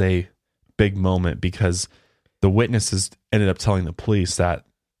a big moment because the witnesses ended up telling the police that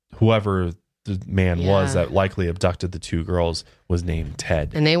whoever the man was that likely abducted the 2 girls was named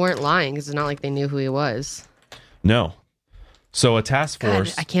Ted. And they weren't lying because it's not like they knew who he was. No. So a task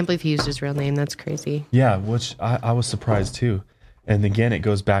force... God, I can't believe he used his real name. That's crazy. Yeah, which I was surprised too. And again, it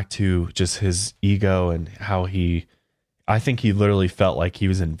goes back to just his ego and how I think he literally felt like he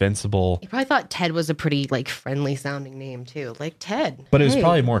was invincible. He probably thought Ted was a pretty like friendly sounding name too. Like Ted. But it was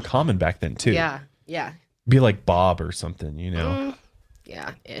probably more common back then too. Yeah. Be like Bob or something, you know?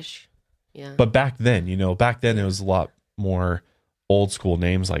 Yeah, ish. Yeah. But back then, it was a lot more old school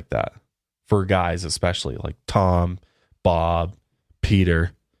names like that for guys, especially like Tom, Bob,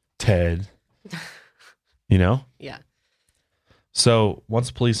 Peter, Ted, Yeah. So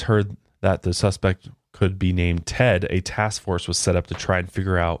once police heard that the suspect could be named Ted, a task force was set up to try and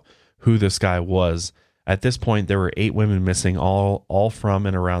figure out who this guy was. At this point, there were 8 women missing, all from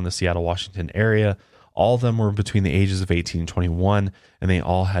and around the Seattle, Washington area. All of them were between the ages of 18 and 21, and they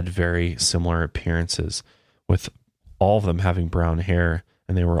all had very similar appearances, with all of them having brown hair,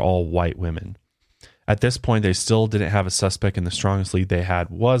 and they were all white women. At this point, they still didn't have a suspect, and the strongest lead they had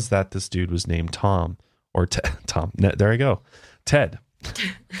was that this dude was named Tom, or Tom. There I go. Ted.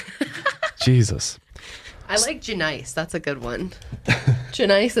 Jesus. I like Janice. That's a good one.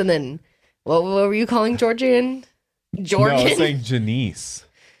 Janice, and then what were you calling Georgian? Jorgen? No, I was saying Janice.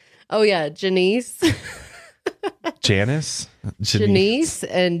 Oh, yeah. Janice. Janice? Janice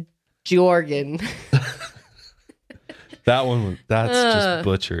and Jorgen. That's just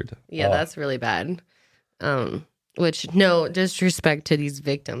butchered. Yeah, that's really bad. Which, no disrespect to these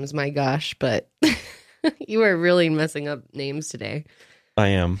victims, my gosh, but you are really messing up names today. I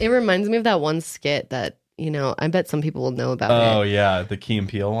am. It reminds me of that one skit that, I bet some people will know about it. Oh, it. yeah. The Key and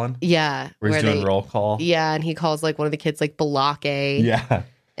Peele one? Yeah. Where he's doing roll call? Yeah, and he calls like one of the kids like Balake. Yeah.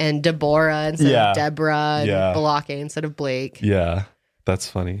 And Deborah instead of Deborah. And Balake instead of Blake. Yeah. That's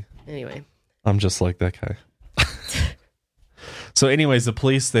funny. Anyway. I'm just like that guy. So anyways, the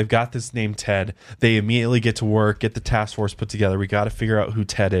police, they've got this name Ted. They immediately get to work, get the task force put together. We got to figure out who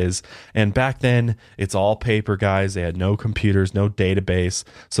Ted is. And back then, it's all paper, guys. They had no computers, no database.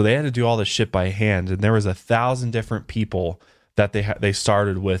 So they had to do all this shit by hand. And there was 1,000 different people that they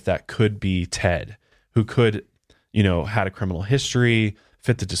started with that could be Ted, who could, had a criminal history,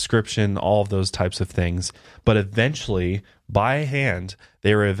 fit the description, all of those types of things. But eventually, by hand,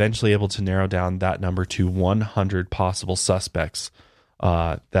 they were eventually able to narrow down that number to 100 possible suspects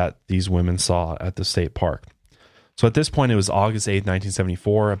that these women saw at the state park. So at this point, it was August 8th,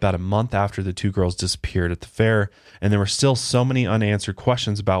 1974, about a month after the two girls disappeared at the fair, and there were still so many unanswered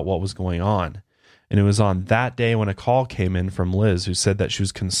questions about what was going on. And it was on that day when a call came in from Liz, who said that she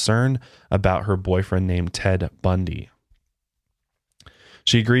was concerned about her boyfriend named Ted Bundy.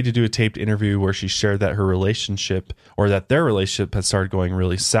 She agreed to do a taped interview where she shared that their relationship had started going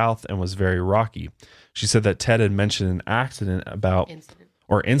really south and was very rocky. She said that Ted had mentioned an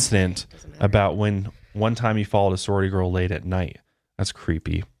incident about when one time he followed a sorority girl late at night. That's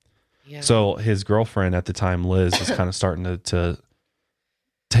creepy. Yeah. So his girlfriend at the time, Liz, is kind of starting to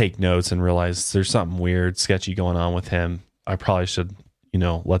take notes and realize there's something weird, sketchy going on with him. I probably should,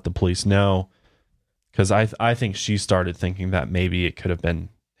 let the police know. Because I think she started thinking that maybe it could have been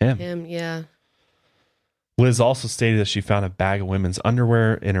him. Yeah. Liz also stated that she found a bag of women's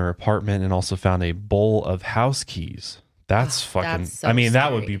underwear in her apartment and also found a bowl of house keys. That's fucking... That's so scary.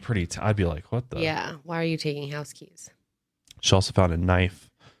 That would be pretty... I'd be like, what the... Yeah, why are you taking house keys? She also found a knife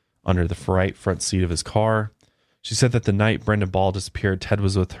under the front seat of his car. She said that the night Brenda Ball disappeared, Ted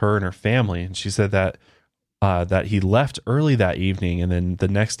was with her and her family. And she said that he left early that evening and then the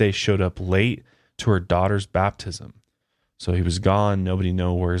next day showed up late to her daughter's baptism. So he was gone. Nobody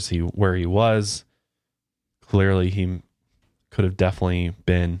knows where he was. Clearly, he could have definitely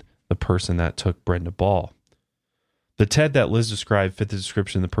been the person that took Brenda Ball. The Ted that Liz described fit the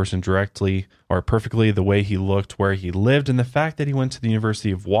description of the person directly or perfectly, the way he looked, where he lived, and the fact that he went to the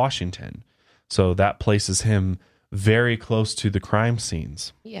University of Washington. So that places him very close to the crime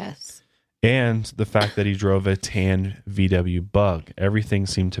scenes. Yes. And the fact that he drove a tan VW Bug. Everything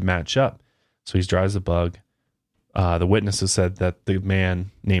seemed to match up. So he drives a Bug. The witnesses said that the man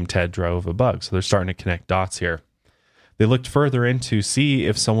named Ted drove a Bug. So they're starting to connect dots here. They looked further in to see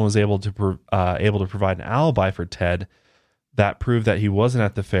if someone was able to provide an alibi for Ted that proved that he wasn't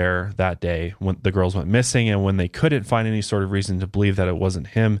at the fair that day when the girls went missing. And when they couldn't find any sort of reason to believe that it wasn't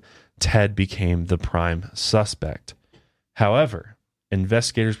him, Ted became the prime suspect. However,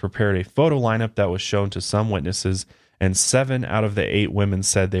 investigators prepared a photo lineup that was shown to some witnesses, and 7 out of the 8 women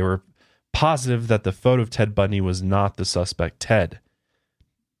said they were positive that the photo of Ted Bundy was not the suspect Ted.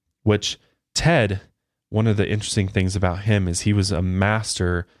 Which Ted, one of the interesting things about him is he was a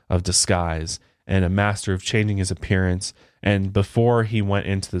master of disguise and a master of changing his appearance. And before he went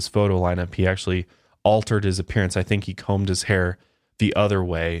into this photo lineup, he actually altered his appearance. I think he combed his hair the other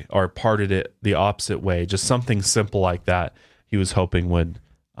way or parted it the opposite way. Just something simple like that he was hoping would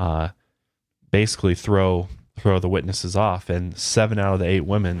basically throw the witnesses off. And 7 out of the 8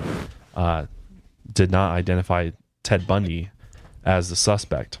 women did not identify Ted Bundy as the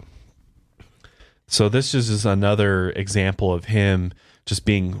suspect. So this is just another example of him just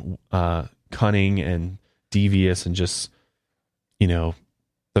being cunning and devious, and just,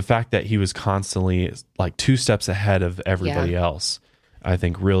 the fact that he was constantly like 2 steps ahead of everybody else, I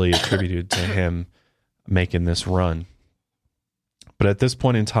think really attributed to him making this run. But at this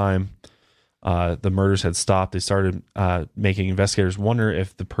point in time, the murders had stopped. They started making investigators wonder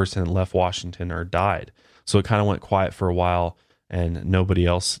if the person had left Washington or died. So it kind of went quiet for a while and nobody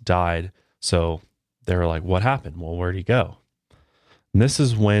else died. So they were like, what happened? Well, where'd he go? And this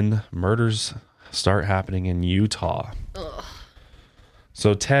is when murders start happening in Utah. Ugh.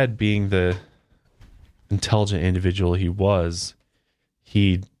 So Ted, being the intelligent individual he was,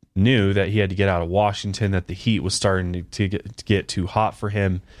 he knew that he had to get out of Washington, that the heat was starting to get too hot for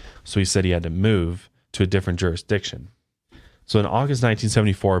him. So he said he had to move to a different jurisdiction. So in August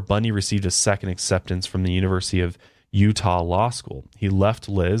 1974, Bundy received a second acceptance from the University of Utah Law School. He left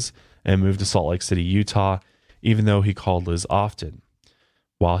Liz and moved to Salt Lake City, Utah, even though he called Liz often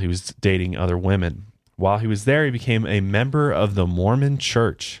while he was dating other women. While he was there, he became a member of the Mormon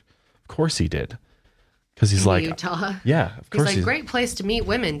Church. Of course he did. Because he's like, Utah. Yeah, of course. He's like, great place to meet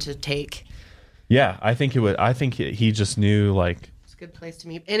women to take. Yeah, I think he just knew, like, it's a good place to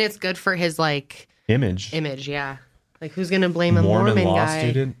meet. And it's good for his, like, image, yeah. Like, who's going to blame a Mormon law guy?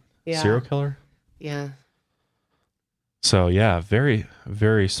 Student? Yeah. Serial killer? Yeah. So, yeah, very,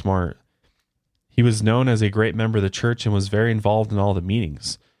 very smart. He was known as a great member of the church and was very involved in all the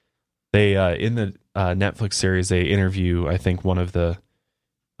meetings. They, in the Netflix series, they interview, I think, one of the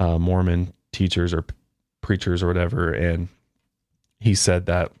Mormon teachers or preachers or whatever, and he said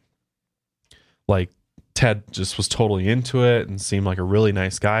that, like, Ted just was totally into it and seemed like a really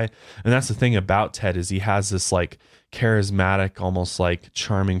nice guy. And that's the thing about Ted, is he has this like charismatic, almost like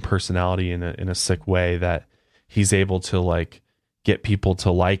charming personality in a sick way, that he's able to like get people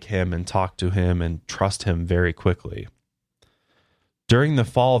to like him and talk to him and trust him very quickly. During the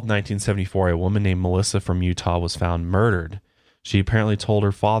fall of 1974, a woman named Melissa from Utah was found murdered. She apparently told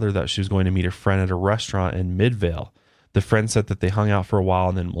her father that she was going to meet a friend at a restaurant in Midvale. The friend said that they hung out for a while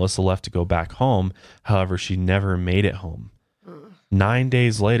and then Melissa left to go back home. However, she never made it home. 9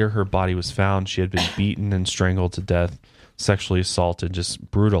 days later, her body was found. She had been beaten and strangled to death, sexually assaulted,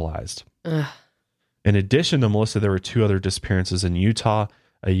 just brutalized. In addition to Melissa, there were 2 other disappearances in Utah.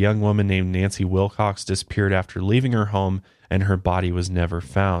 A young woman named Nancy Wilcox disappeared after leaving her home, and her body was never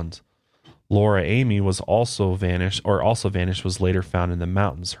found. Laura Amy was also vanished, was later found in the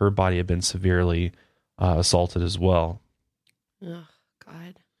mountains. Her body had been severely assaulted as well. Oh,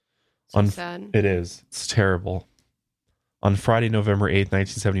 God. So sad. It is. It's terrible. On Friday, November 8th,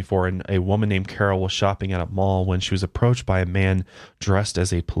 1974, a woman named Carol was shopping at a mall when she was approached by a man dressed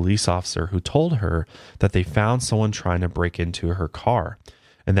as a police officer who told her that they found someone trying to break into her car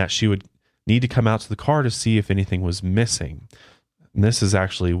and that she would need to come out to the car to see if anything was missing. And this is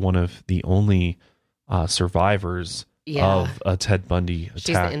actually one of the only survivors of a Ted Bundy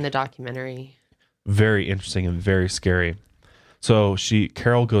attack. She's in the documentary. Very interesting and very scary. So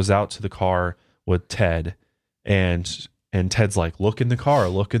Carol goes out to the car with Ted, and Ted's like, look in the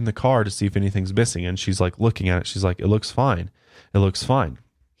car to see if anything's missing. And she's like looking at it. She's like, it looks fine. It looks fine.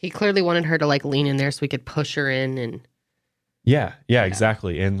 He clearly wanted her to like lean in there so we could push her in. And yeah,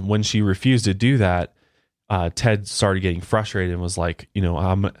 exactly. And when she refused to do that, Ted started getting frustrated and was like,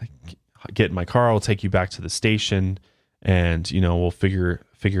 I'm get in my car. I'll take you back to the station, and we'll figure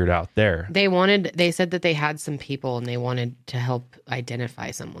it out there. They said that they had some people and they wanted to help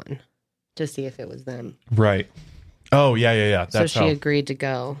identify someone to see if it was them. Right. Oh, yeah. So she agreed to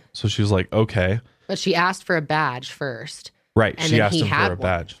go. So she was like, okay. But she asked for a badge first. Right. She asked him for a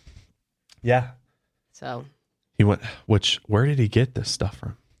badge. Yeah. So he went, where did he get this stuff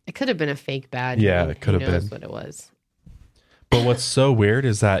from? It could have been a fake badge. Yeah, it could have been. What it was. But what's so weird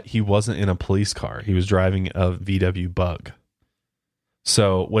is that he wasn't in a police car. He was driving a VW Bug.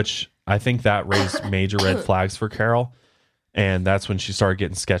 So, which I think that raised major red flags for Carol. And that's when she started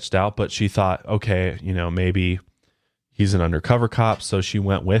getting sketched out. But she thought, okay, maybe he's an undercover cop. So she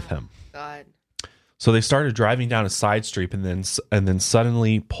went with him. God. So they started driving down a side street and then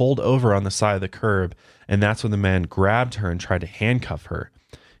suddenly pulled over on the side of the curb. And that's when the man grabbed her and tried to handcuff her.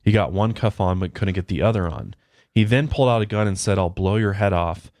 He got one cuff on, but couldn't get the other on. He then pulled out a gun and said, I'll blow your head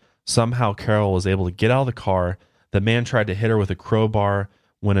off. Somehow Carol was able to get out of the car. The man tried to hit her with a crowbar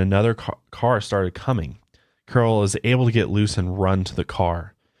when another car started coming. Carol was able to get loose and run to the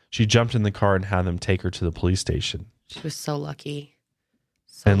car. She jumped in the car and had them take her to the police station. She was so lucky.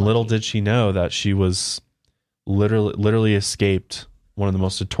 Little did she know that she was literally escaped one of the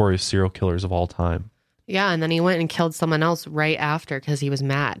most notorious serial killers of all time. Yeah, and then he went and killed someone else right after because he was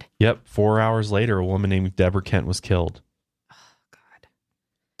mad. Yep. 4 hours later, a woman named Deborah Kent was killed. Oh, God.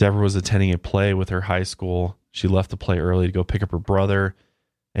 Deborah was attending a play with her high school. She left the play early to go pick up her brother,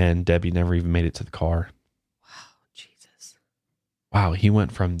 and Debbie never even made it to the car. Wow, Jesus. Wow, he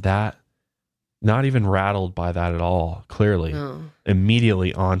went from that, not even rattled by that at all, clearly,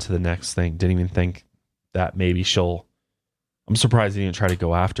 immediately on to the next thing. Didn't even think that maybe I'm surprised he didn't try to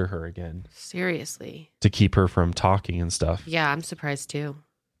go after her again. Seriously. To keep her from talking and stuff. Yeah, I'm surprised too.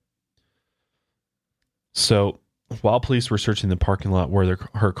 So while police were searching the parking lot where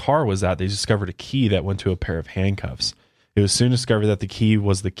her car was at, they discovered a key that went to a pair of handcuffs. It was soon discovered that the key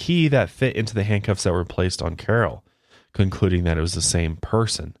was the key that fit into the handcuffs that were placed on Carol, concluding that it was the same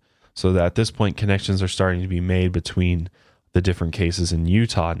person. So that at this point, connections are starting to be made between the different cases in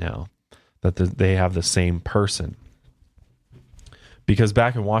Utah now, that they have the same person. Because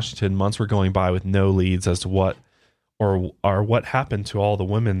back in Washington, months were going by with no leads as to what happened to all the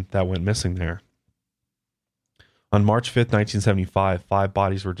women that went missing there. On March 5th, 1975, 5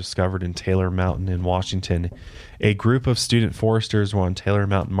 bodies were discovered in Taylor Mountain in Washington. A group of student foresters were on Taylor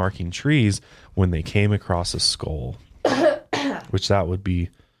Mountain marking trees when they came across a skull. Which that would be...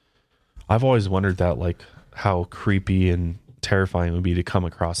 I've always wondered that, like, how creepy and terrifying it would be to come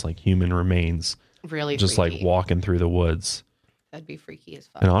across, like, human remains. Really just, freaky. like, walking through the woods. That'd be freaky as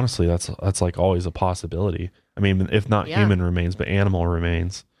fuck. And honestly, that's like always a possibility. I mean, if not human remains, but animal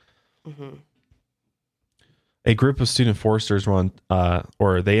remains. Mm-hmm. A group of student foresters were on,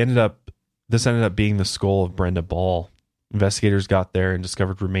 this ended up being the skull of Brenda Ball. Investigators got there and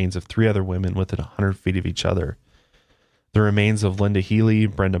discovered remains of 3 other women within 100 feet of each other. The remains of Linda Healy,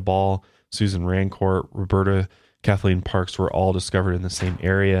 Brenda Ball, Susan Rancourt, Roberta Kathleen Parks were all discovered in the same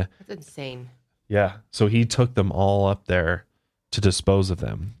area. That's insane. Yeah. So he took them all up there to dispose of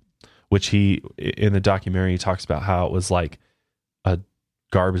them, which he, in the documentary, he talks about how it was like a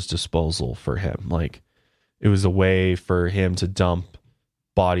garbage disposal for him. Like it was a way for him to dump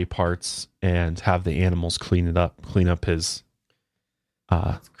body parts and have the animals clean up his,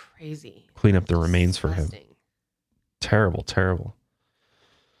 that's crazy. Clean up the remains for him. Terrible, terrible.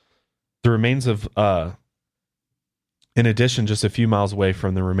 The remains of, in addition, just a few miles away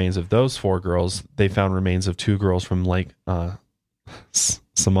from the remains of those 4 girls, they found remains of 2 girls from Lake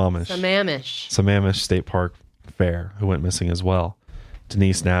Sammamish State Park Fair who went missing as well.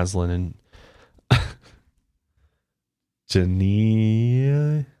 Denise Naslin and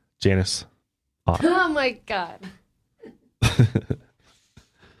Janice. Oh my God.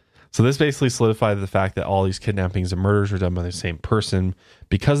 So this basically solidified the fact that all these kidnappings and murders were done by the same person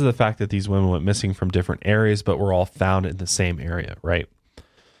because of the fact that these women went missing from different areas, but were all found in the same area, right?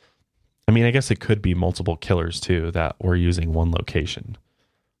 I mean, I guess it could be multiple killers too that were using one location.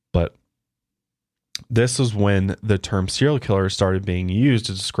 But this was when the term serial killer started being used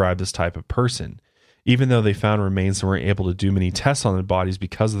to describe this type of person. Even though they found remains and weren't able to do many tests on the bodies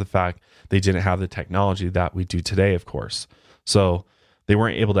because of the fact they didn't have the technology that we do today, of course. So they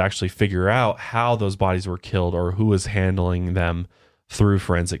weren't able to actually figure out how those bodies were killed or who was handling them through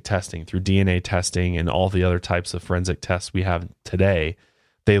forensic testing, through DNA testing and all the other types of forensic tests we have today.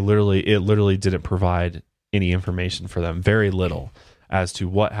 It literally didn't provide any information for them, very little, as to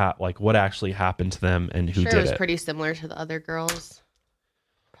what actually happened to them and who did it. It was pretty similar to the other girls.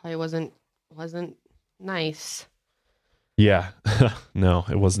 Probably wasn't nice. Yeah. No,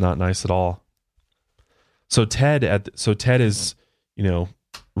 it was not nice at all. So Ted is,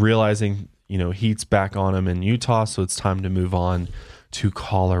 realizing, heat's back on him in Utah, so it's time to move on to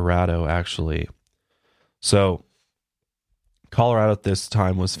Colorado, actually. So Colorado at this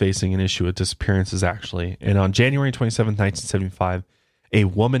time was facing an issue with disappearances, actually. And on January 27th, 1975, a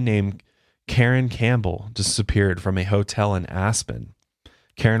woman named Karen Campbell disappeared from a hotel in Aspen.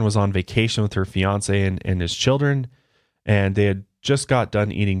 Karen was on vacation with her fiance and his children, and they had just got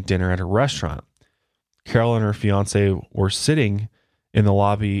done eating dinner at a restaurant. Carol and her fiance were sitting in the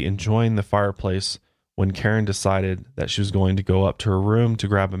lobby enjoying the fireplace when Karen decided that she was going to go up to her room to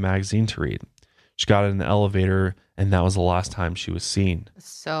grab a magazine to read. She got in the elevator, and that was the last time she was seen.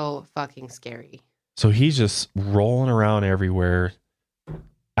 So fucking scary. So he's just rolling around everywhere,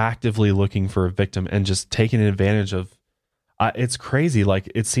 actively looking for a victim and just taking advantage of. It's crazy.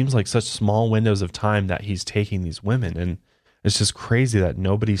 Like, it seems like such small windows of time that he's taking these women, and it's just crazy that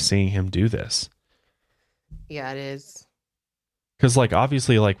nobody's seeing him do this. Yeah, it is. Because, like,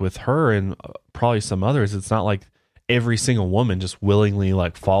 obviously, like with her and probably some others, it's not like every single woman just willingly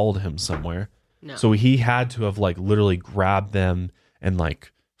like followed him somewhere. No. So he had to have like literally grabbed them and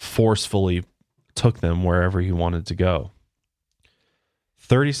like forcefully took them wherever he wanted to go.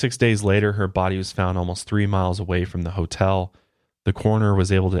 36 days later, her body was found almost 3 miles away from the hotel. The coroner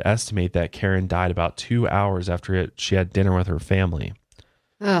was able to estimate that Karen died about 2 hours after she had dinner with her family.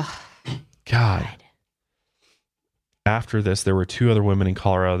 Ugh. God. After this, there were 2 other women in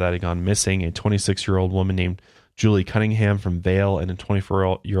Colorado that had gone missing, a 26-year-old woman named Julie Cunningham from Vail and a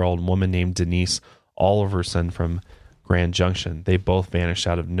 24-year-old woman named Denise Oliverson from Grand Junction. They both vanished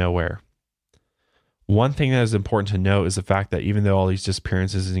out of nowhere. One thing that is important to note is the fact that even though all these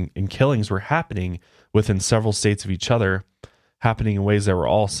disappearances and killings were happening within several states of each other, happening in ways that were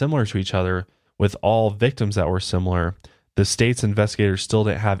all similar to each other, with all victims that were similar, the state's investigators still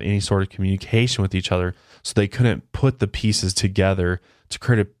didn't have any sort of communication with each other, so they couldn't put the pieces together to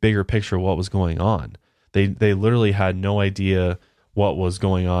create a bigger picture of what was going on. They literally had no idea what was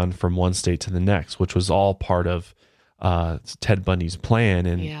going on from one state to the next, which was all part of Ted Bundy's plan.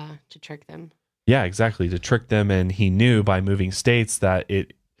 And yeah, to trick them. Yeah, exactly, to trick them. And he knew by moving states that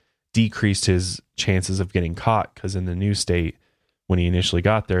it decreased his chances of getting caught, because in the new state, when he initially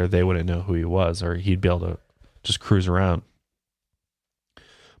got there, they wouldn't know who he was, or he'd be able to just cruise around.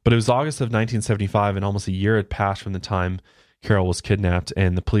 But it was August of 1975, and almost a year had passed from the time Carol was kidnapped,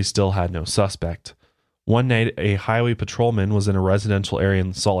 and the police still had no suspect. One night, a highway patrolman was in a residential area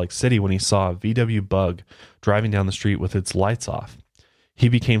in Salt Lake City when he saw a VW Bug driving down the street with its lights off. He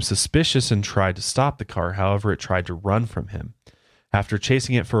became suspicious and tried to stop the car. However, it tried to run from him. After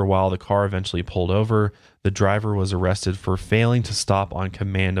chasing it for a while, the car eventually pulled over. The driver was arrested for failing to stop on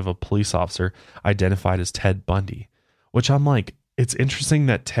command of a police officer identified as Ted Bundy, which I'm like, it's interesting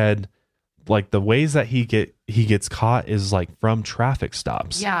that Ted, like the ways that he gets caught is like from traffic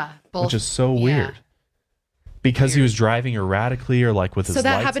stops. Yeah. Which is so weird. because he was driving erratically or like with his lights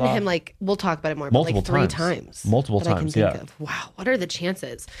off. So that happened to him, like, we'll talk about it more, multiple but like times. Multiple times, yeah. Wow, what are the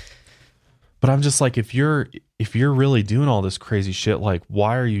chances? But I'm just like, if you're really doing all this crazy shit, like,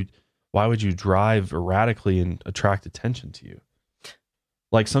 why would you drive erratically and attract attention to you?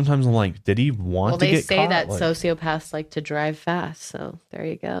 Like, sometimes I'm like, did he want to get caught? Well, they say that sociopaths like to drive fast, so there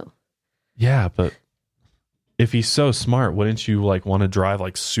you go. Yeah, but if he's so smart, wouldn't you like want to drive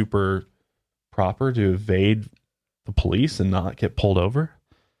like super proper to evade the police and not get pulled over?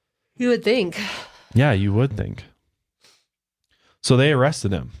 You would think. Yeah, you would think. So they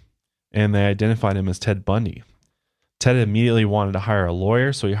arrested him and they identified him as Ted Bundy. Ted immediately wanted to hire a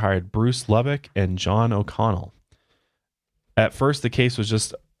lawyer, so he hired Bruce Lubbock and John O'Connell. At first, the case was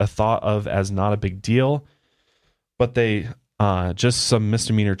just thought of as not a big deal, but they just some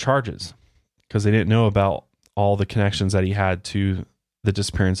misdemeanor charges because they didn't know about all the connections that he had to the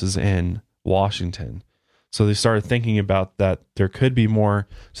disappearances in Washington. So they started thinking about that there could be more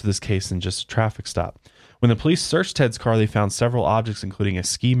to this case than just a traffic stop. When the police searched Ted's car, they found several objects, including a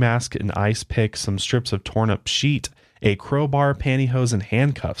ski mask, an ice pick, some strips of torn up sheet, a crowbar, pantyhose, and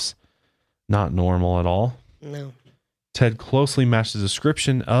handcuffs. Not normal at all. No. Ted closely matched the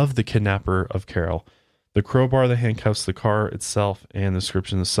description of the kidnapper of Carol. The crowbar, the handcuffs, the car itself, and the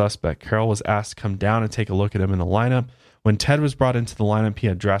description of the suspect. Carol was asked to come down and take a look at him in the lineup. When Ted was brought into the lineup, he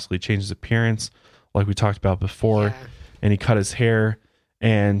had drastically changed his appearance, like we talked about before, and he cut his hair.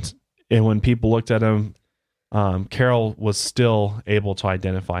 And when people looked at him, Carol was still able to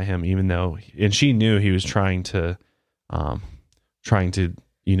identify him, even though, and she knew he was trying to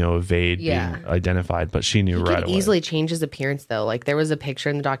evade being identified, but she knew right away. He could easily change his appearance, though. Like, there was a picture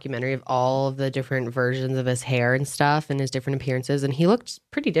in the documentary of all of the different versions of his hair and stuff and his different appearances, and he looked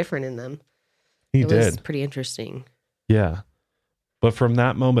pretty different in them. It was pretty interesting. Yeah. But from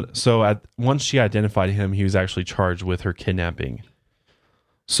that moment, once she identified him, he was actually charged with her kidnapping.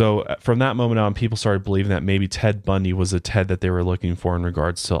 So from that moment on, people started believing that maybe Ted Bundy was the Ted that they were looking for in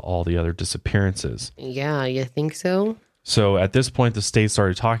regards to all the other disappearances. Yeah, you think so? So at this point, the states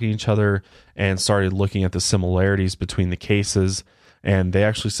started talking to each other and started looking at the similarities between the cases. And they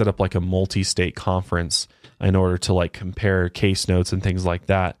actually set up like a multi-state conference in order to like compare case notes and things like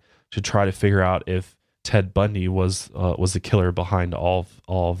that to try to figure out if Ted Bundy was the killer behind all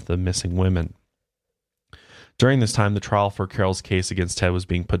of the missing women. During this time, the trial for Carol's case against Ted was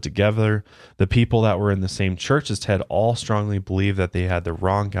being put together. The people that were in the same church as Ted all strongly believed that they had the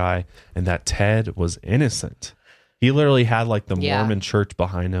wrong guy and that Ted was innocent. He literally had like the Mormon church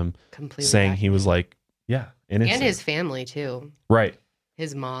behind him completely saying he was like, innocent. And his family too. Right.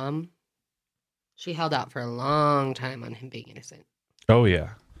 His mom, she held out for a long time on him being innocent. Oh, yeah.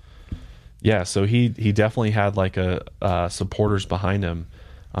 Yeah, so he definitely had like supporters behind him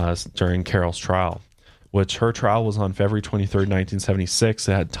during Carol's trial, which her trial was on February 23rd, 1976.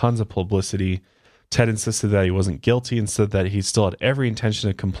 It had tons of publicity. Ted insisted that he wasn't guilty and said that he still had every intention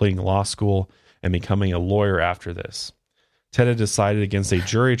of completing law school and becoming a lawyer after this. Ted had decided against a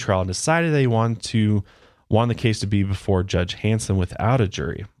jury trial and decided that he wanted the case to be before Judge Hanson without a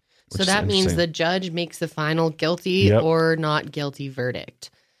jury. So that means the judge makes the final guilty or not guilty verdict.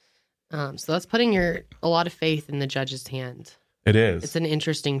 So that's putting a lot of faith in the judge's hand. It is. It's an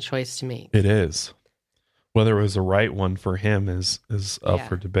interesting choice to make. It is. Whether it was the right one for him is up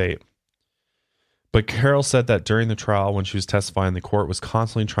for debate. But Carol said that during the trial, when she was testifying, the court was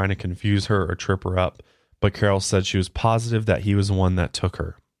constantly trying to confuse her or trip her up. But Carol said she was positive that he was the one that took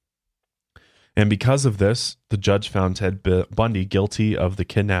her. And because of this, the judge found Ted Bundy guilty of the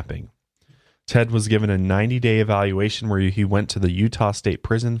kidnapping. Ted was given a 90-day evaluation where he went to the Utah State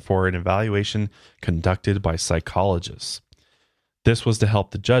Prison for an evaluation conducted by psychologists. This was to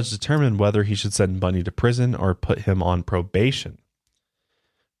help the judge determine whether he should send Bundy to prison or put him on probation.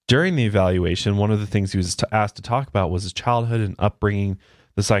 During the evaluation, one of the things he was asked to talk about was his childhood and upbringing.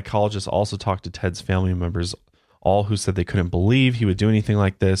 The psychologist also talked to Ted's family members, all who said they couldn't believe he would do anything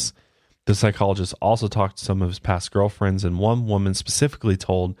like this. The psychologist also talked to some of his past girlfriends, and one woman specifically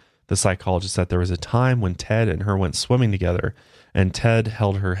told the psychologist that there was a time when Ted and her went swimming together, and Ted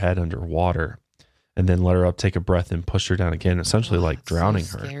held her head under water and then let her up, take a breath, and pushed her down again, essentially like drowning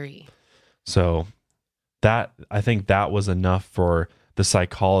her. Scary. So I think that was enough for the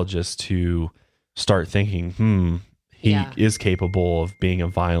psychologist to start thinking, he is capable of being a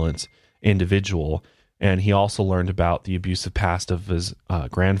violent individual. And he also learned about the abusive past of his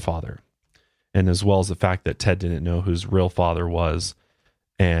grandfather, and as well as the fact that Ted didn't know who his real father was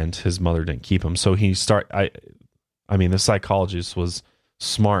and his mother didn't keep him. So the psychologist was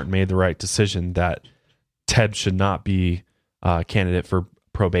smart and made the right decision that Ted should not be a candidate for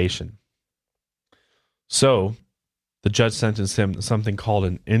probation. So the judge sentenced him to something called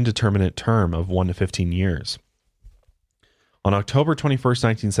an indeterminate term of 1 to 15 years. On October 21st,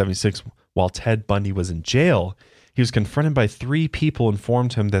 1976, while Ted Bundy was in jail, he was confronted by 3 people who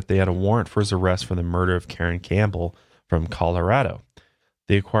informed him that they had a warrant for his arrest for the murder of Karen Campbell from Colorado.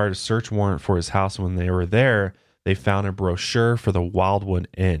 They acquired a search warrant for his house. When they were there, they found a brochure for the Wildwood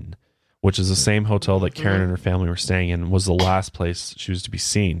Inn, which is the same hotel that Karen and her family were staying in, was the last place she was to be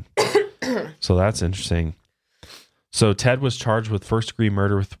seen. So that's interesting. So Ted was charged with first-degree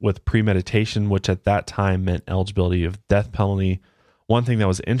murder with premeditation, which at that time meant eligibility of death penalty. One thing that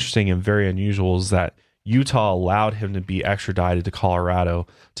was interesting and very unusual is that Utah allowed him to be extradited to Colorado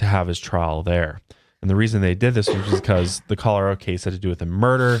to have his trial there. And the reason they did this was because the Colorado case had to do with a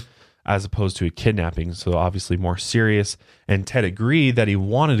murder as opposed to a kidnapping, so obviously more serious. And Ted agreed that he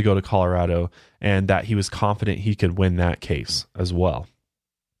wanted to go to Colorado and that he was confident he could win that case as well.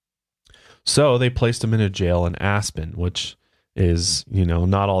 So they placed him in a jail in Aspen, which is,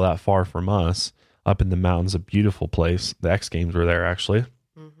 not all that far from us, up in the mountains, a beautiful place. The X Games were there, actually.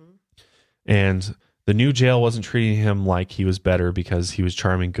 Mm-hmm. And the new jail wasn't treating him like he was better because he was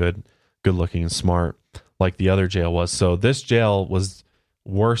charming, good looking, and smart, like the other jail was. So this jail was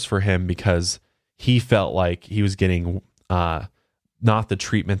worse for him because he felt like he was getting not the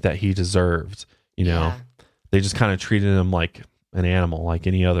treatment that he deserved. They just kind of treated him like an animal, like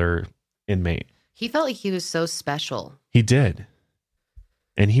any other inmate. He felt like he was so special. He did.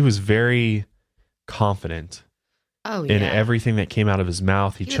 And he was very confident in everything that came out of his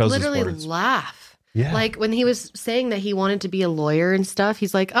mouth. He chose his words. Literally laugh. Yeah. Like when he was saying that he wanted to be a lawyer and stuff,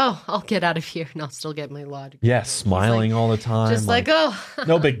 he's like, "Oh, I'll get out of here and I'll still get my law degree." Yeah, smiling all the time. Just oh.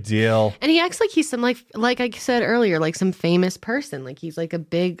 No big deal. And he acts like he's some like I said earlier, like some famous person. Like he's like a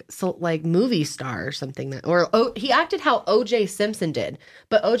big movie star or something he acted how O.J. Simpson did,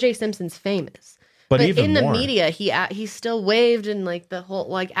 but O.J. Simpson's famous. But even in the media, he still waved and like the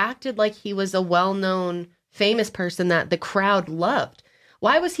whole acted like he was a well-known famous person that the crowd loved.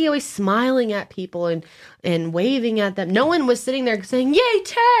 Why was he always smiling at people and waving at them? No one was sitting there saying, "Yay,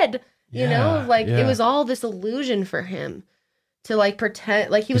 Ted!" It was all this illusion for him to pretend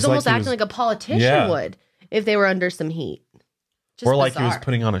like he was almost acting like a politician would if they were under some heat. Just or like bizarre. He was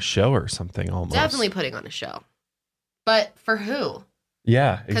putting on a show or something almost. Definitely putting on a show. But for who?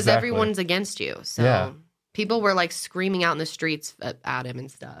 Yeah, exactly. Because everyone's against you. So people were screaming out in the streets at him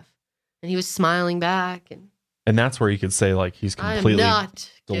and stuff. And he was smiling back and that's where you could say he's completely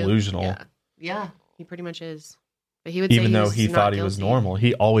delusional. Yeah, he pretty much is. But he would even though he thought he was normal.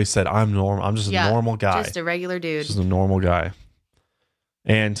 He always said, "I'm normal. I'm just a normal guy. Just a regular dude. Just a normal guy."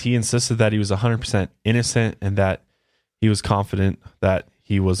 And he insisted that he was 100% innocent and that he was confident that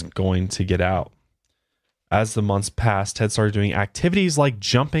he was going to get out. As the months passed, Ted started doing activities like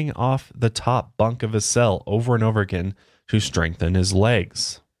jumping off the top bunk of his cell over and over again to strengthen his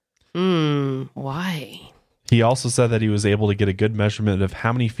legs. Why? He also said that he was able to get a good measurement of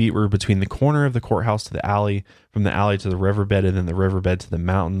how many feet were between the corner of the courthouse to the alley, from the alley to the riverbed, and then the riverbed to the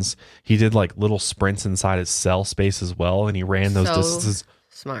mountains. He did little sprints inside his cell space as well, and he ran those distances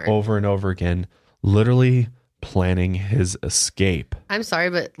over and over again, literally planning his escape. I'm sorry,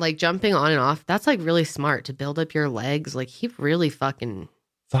 but jumping on and off, that's really smart to build up your legs. He really fucking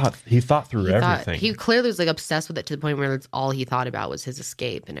thought through everything. He clearly was obsessed with it to the point where that's all he thought about was his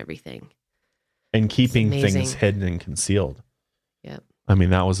escape and everything. And keeping things hidden and concealed. Yep. I mean,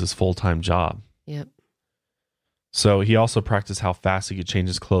 that was his full-time job. Yep. So he also practiced how fast he could change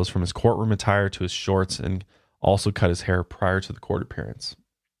his clothes from his courtroom attire to his shorts, and also cut his hair prior to the court appearance.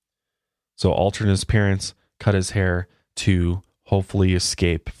 So altered his appearance, cut his hair to hopefully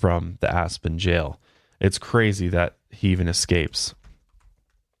escape from the Aspen jail. It's crazy that he even escapes.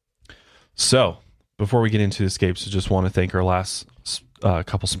 So before we get into escapes, I just want to thank our last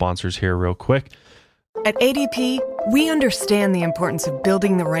couple sponsors here real quick. At ADP, we understand the importance of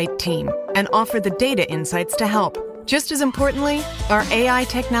building the right team and offer the data insights to help. Just as importantly, our AI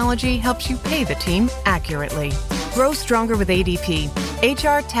technology helps you pay the team accurately. Grow stronger with ADP.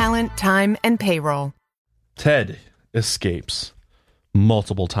 HR, talent, time, and payroll. Ted escapes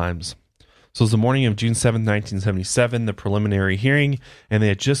multiple times. So it's the morning of June 7th, 1977, the preliminary hearing, and they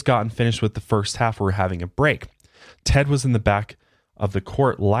had just gotten finished with the first half. We're having a break. Ted was in the back of the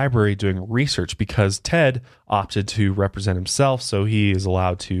court library doing research because Ted opted to represent himself, so he is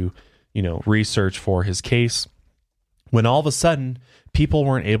allowed to, research for his case. When all of a sudden, people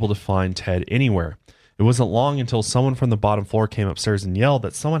weren't able to find Ted anywhere. It wasn't long until someone from the bottom floor came upstairs and yelled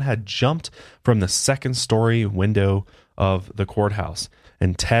that someone had jumped from the second-story window of the courthouse,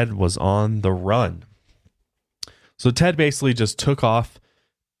 and Ted was on the run. So Ted basically just took off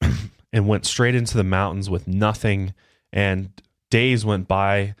and went straight into the mountains with nothing. And days went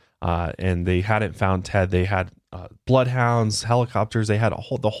by, and they hadn't found Ted. They had bloodhounds, helicopters. They had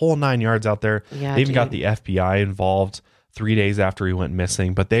the whole 9 yards out there. Yeah, they even got the FBI involved 3 days after he went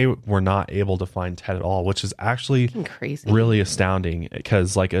missing, but they were not able to find Ted at all, which is actually crazy, really astounding,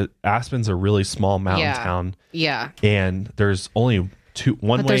 because like Aspen's a really small mountain town. Yeah. And there's only one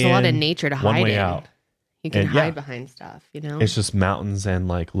way in, there's a lot of nature to hide in. Out. You can hide behind stuff, you know? It's just mountains and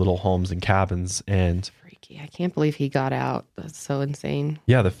like little homes and cabins. And freaky. I can't believe he got out. That's so insane.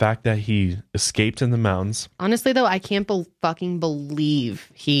 Yeah, the fact that he escaped in the mountains. Honestly, though, I can't fucking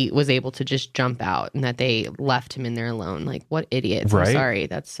believe he was able to just jump out and that they left him in there alone. Like, what idiots. Right? I'm sorry.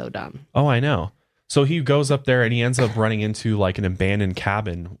 That's so dumb. Oh, I know. So he goes up there and he ends up running into like an abandoned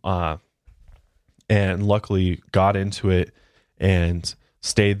cabin, and luckily got into it and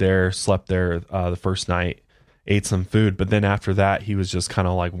stayed there, slept there the first night, ate some food. But then after that, he was just kind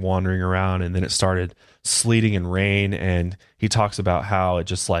of like wandering around, and then it started sleeting and rain. And he talks about how it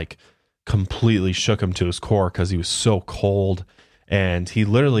just like completely shook him to his core because he was so cold. And he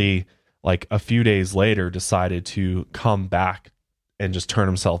literally, like a few days later, decided to come back and just turn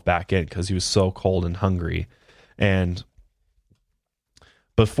himself back in because he was so cold and hungry. And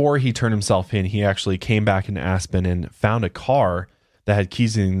before he turned himself in, he actually came back into Aspen and found a car that had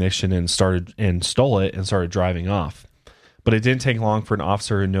keys in the ignition and stole it and started driving off. But it didn't take long for an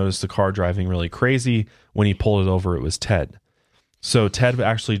officer to notice the car driving really crazy. When he pulled it over, it was Ted. So Ted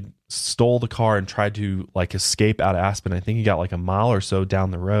actually stole the car and tried to like escape out of Aspen. I think he got like a mile or so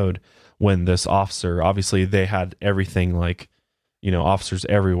down the road when this officer, obviously they had everything, like, you know, officers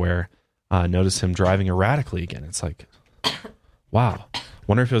everywhere, noticed him driving erratically again. It's like, wow.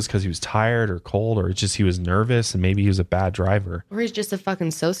 Wonder if it was because he was tired or cold, or just he was nervous and maybe he was a bad driver. Or he's just a fucking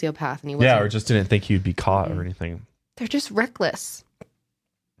sociopath and he wasn't. Yeah, or just didn't think he'd be caught or anything. They're just reckless.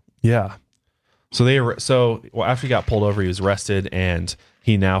 Yeah. So after he got pulled over, he was arrested and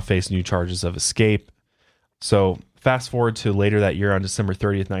he now faced new charges of escape. So fast forward to later that year on December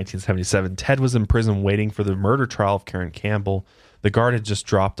 30th, 1977, Ted was in prison waiting for the murder trial of Karen Campbell. The guard had just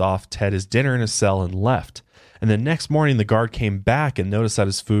dropped off Ted his dinner in his cell and left. And the next morning, the guard came back and noticed that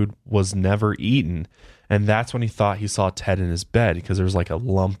his food was never eaten. And that's when he thought he saw Ted in his bed, because there was like a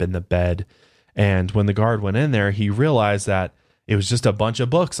lump in the bed. And when the guard went in there, he realized that it was just a bunch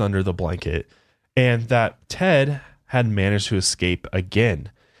of books under the blanket and that Ted had managed to escape again.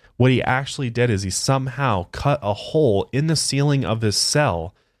 What he actually did is he somehow cut a hole in the ceiling of his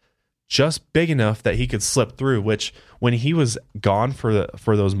cell just big enough that he could slip through, which when he was gone for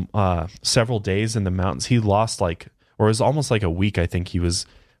those several days in the mountains, he lost it was almost like a week, I think he was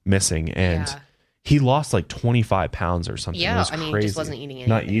missing. And he lost like 25 pounds or something. Yeah, it was I mean, crazy. he just wasn't eating anything.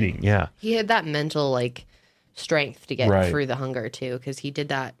 Not eating, yeah. He had that mental like strength to get through the hunger too, because he did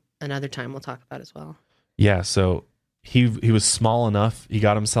that another time we'll talk about as well. Yeah, so he was small enough, he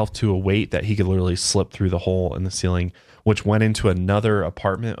got himself to a weight that he could literally slip through the hole in the ceiling, which went into another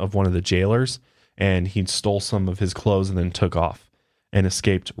apartment of one of the jailers, and he stole some of his clothes and then took off and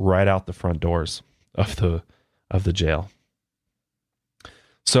escaped right out the front doors of the jail.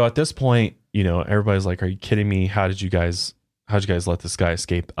 So at this point, you know, everybody's like, are you kidding me? How'd you guys let this guy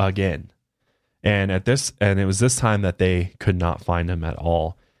escape again? And it was this time that they could not find him at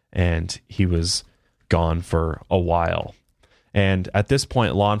all, and he was gone for a while. And at this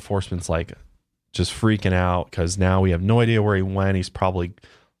point, law enforcement's like just freaking out because now we have no idea where he went. He's probably,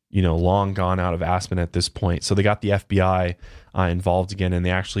 you know, long gone out of Aspen at this point. So they got the FBI involved again, and they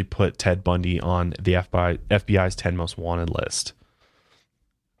actually put Ted Bundy on the FBI's 10 most wanted list.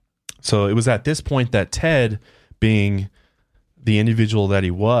 So it was at this point that Ted, being the individual that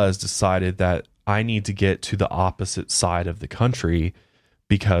he was, decided that I need to get to the opposite side of the country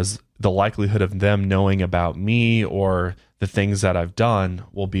because the likelihood of them knowing about me or the things that I've done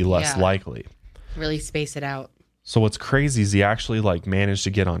will be less likely. Really space it out. So what's crazy is he actually like managed to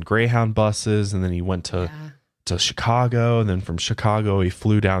get on Greyhound buses, and then he went to Chicago, and then from Chicago he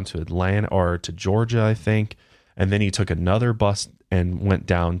flew down to Atlanta or to Georgia, I think, and then he took another bus and went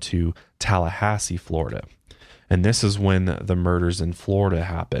down to Tallahassee, Florida. And this is when the murders in Florida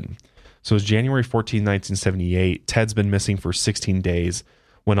happened. So it was January 14, 1978. Ted's been missing for 16 days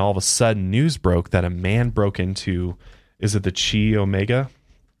when all of a sudden news broke that a man broke into, is it the Chi Omega?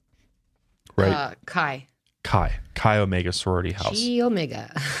 Right? Chi Omega sorority house. Chi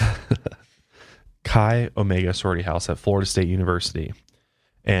Omega. Chi Omega sorority house at Florida State University,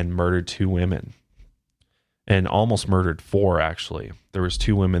 and murdered 2 women. And almost murdered 4, actually. There was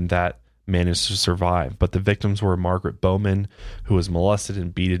 2 women that managed to survive, but the victims were Margaret Bowman, who was molested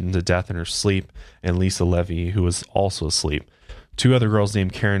and beaten to death in her sleep, and Lisa Levy, who was also asleep. 2 other girls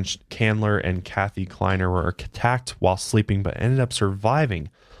named Karen Candler and Kathy Kleiner were attacked while sleeping, but ended up surviving,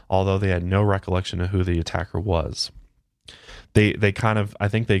 although they had no recollection of who the attacker was. They kind of, I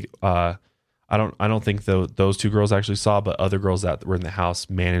think they, I don't think those 2 girls actually saw, but other girls that were in the house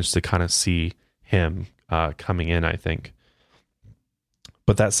managed to kind of see him coming in, I think.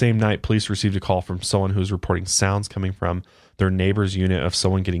 But that same night, police received a call from someone who was reporting sounds coming from their neighbor's unit of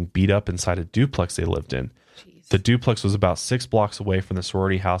someone getting beat up inside a duplex they lived in. Jeez. The duplex was about 6 blocks away from the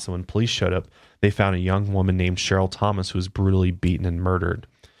sorority house, and when police showed up, they found a young woman named Cheryl Thomas who was brutally beaten and murdered.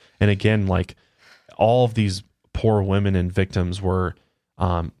 And again, like, all of these poor women and victims were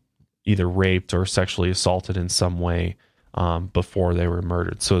either raped or sexually assaulted in some way before they were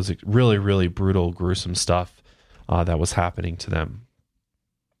murdered. So it was really, really brutal, gruesome stuff that was happening to them.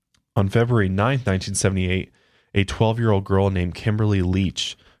 On February 9th, 1978, a 12-year-old girl named Kimberly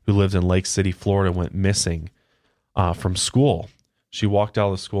Leach, who lived in Lake City, Florida, went missing from school. She walked out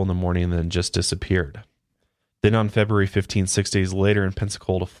of the school in the morning and then just disappeared. Then on February 15th, 6 days later in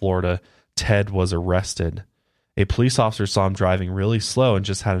Pensacola, Florida, Ted was arrested. A police officer saw him driving really slow and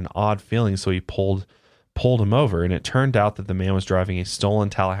just had an odd feeling, so he pulled him over. And it turned out that the man was driving a stolen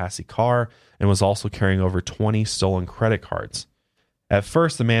Tallahassee car and was also carrying over 20 stolen credit cards. At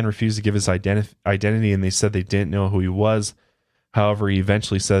first, the man refused to give his identity, and they said they didn't know who he was. However, he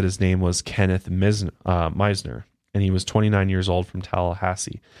eventually said his name was Kenneth Meisner, and he was 29 years old from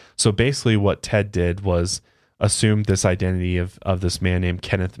Tallahassee. So basically what Ted did was assumed this identity of this man named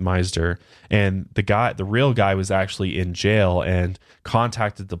Kenneth Meisner, and the real guy was actually in jail and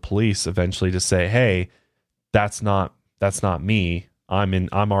contacted the police eventually to say, hey, that's not me.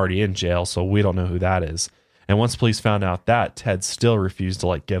 I'm already in jail, so we don't know who that is. And once police found out that, Ted still refused to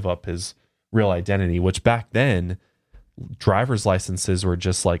like give up his real identity, which back then driver's licenses were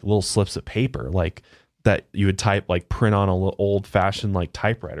just like little slips of paper, like that you would print on a little old fashioned like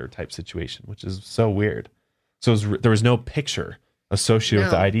typewriter type situation, which is so weird. So there was no picture associated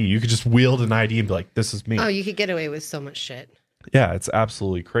with the ID. You could just wield an ID and be like, this is me. Oh, you could get away with so much shit. Yeah, it's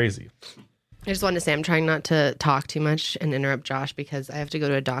absolutely crazy. I just wanted to say I'm trying not to talk too much and interrupt Josh because I have to go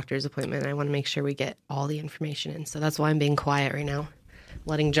to a doctor's appointment and I want to make sure we get all the information in. So that's why I'm being quiet right now,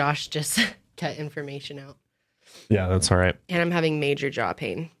 letting Josh just get information out. Yeah, that's all right. And I'm having major jaw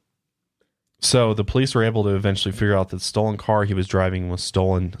pain. So the police were able to eventually figure out that the stolen car he was driving was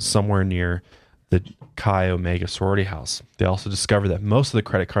stolen somewhere near the Chi Omega sorority house. They also discovered that most of the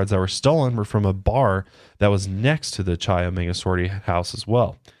credit cards that were stolen were from a bar that was next to the Chi Omega sorority house as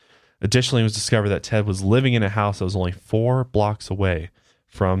well. Additionally, it was discovered that Ted was living in a house that was only 4 blocks away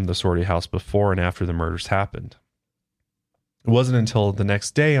from the sorority house before and after the murders happened. It wasn't until the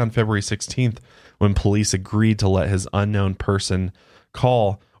next day, on February 16th, when police agreed to let his unknown person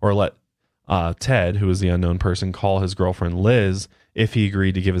call, or let Ted, who was the unknown person, call his girlfriend Liz if he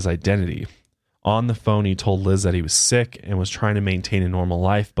agreed to give his identity. On the phone, he told Liz that he was sick and was trying to maintain a normal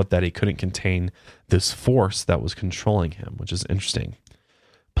life, but that he couldn't contain this force that was controlling him, which is interesting.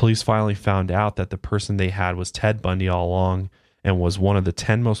 Police finally found out that the person they had was Ted Bundy all along and was one of the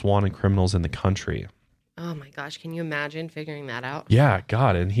 10 most wanted criminals in the country. Oh my gosh, can you imagine figuring that out? Yeah,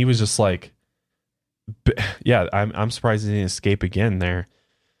 God, and he was just like, yeah, I'm surprised he didn't escape again there.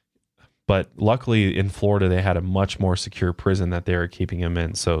 But luckily in Florida, they had a much more secure prison that they were keeping him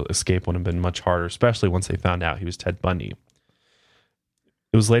in, so escape would have been much harder, especially once they found out he was Ted Bundy.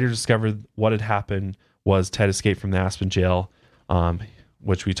 It was later discovered what had happened was Ted escaped from the Aspen jail,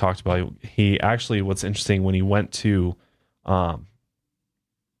 which we talked about. He actually, what's interesting, when he went to Ann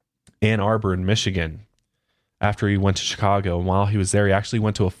Arbor in Michigan, after he went to Chicago, and while he was there, he actually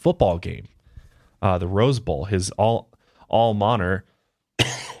went to a football game, the Rose Bowl, his alma mater,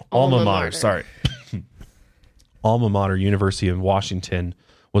 University of Washington,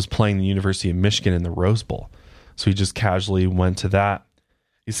 was playing the University of Michigan in the Rose Bowl. So he just casually went to that.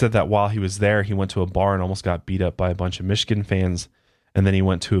 He said that while he was there, he went to a bar and almost got beat up by a bunch of Michigan fans. And then he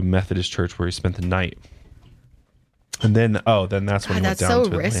went to a Methodist church where he spent the night. And then, that's when he went down to That's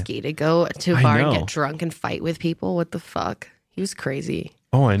so risky to go to a bar and get drunk and fight with people. What the fuck? He was crazy.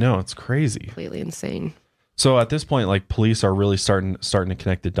 Oh, I know. It's crazy. Completely insane. So at this point, like, police are really starting to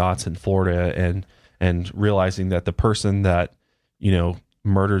connect the dots in Florida and realizing that the person that,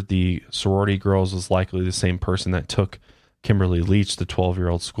 murdered the sorority girls was likely the same person that took Kimberly Leach, the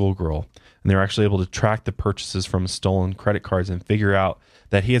 12-year-old schoolgirl. And they were actually able to track the purchases from stolen credit cards and figure out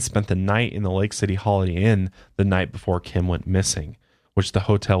that he had spent the night in the Lake City Holiday Inn the night before Kim went missing, which the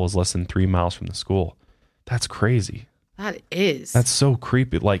hotel was less than 3 miles from the school. That's crazy. That is. That's so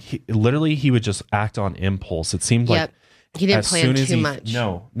creepy. Like, he would just act on impulse. It seemed like he didn't plan too much.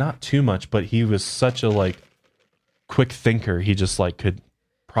 No, not too much, but he was such a quick thinker. He just like could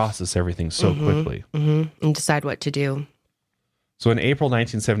process everything so quickly. And decide what to do. So in April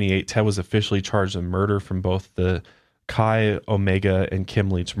 1978, Ted was officially charged of murder from both the Chi, Omega, and Kim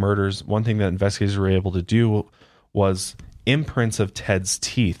Leach murders. One thing that investigators were able to do was imprints of Ted's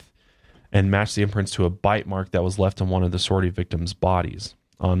teeth and match the imprints to a bite mark that was left on one of the sorority victims' bodies,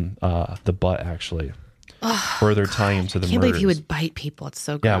 on the butt, actually. Further tying him to the murders. I can't believe he would bite people. It's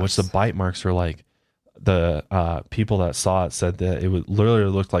so gross. Yeah, which the bite marks are like, the people that saw it said that it would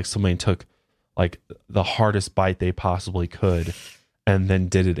literally look like somebody took like the hardest bite they possibly could and then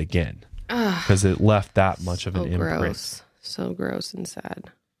did it again. Because it left that much of an imprint. So gross and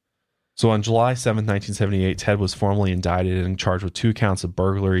sad. So on July 7th, 1978, Ted was formally indicted and charged with 2 counts of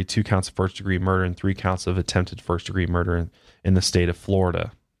burglary, 2 counts of first-degree murder, and 3 counts of attempted first-degree murder in the state of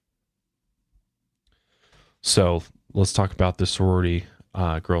Florida. So let's talk about the sorority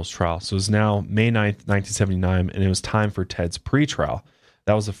girls trial. So it's now May 9th, 1979, and it was time for Ted's pretrial.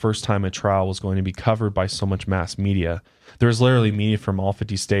 That was the first time a trial was going to be covered by so much mass media. There was literally media from all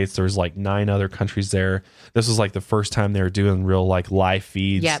 50 states. There was like 9 other countries there. This was like the first time they were doing real like live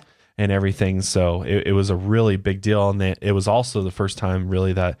feeds and everything. So it was a really big deal. And it was also the first time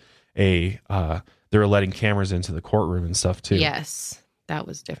really that they were letting cameras into the courtroom and stuff too. Yes, that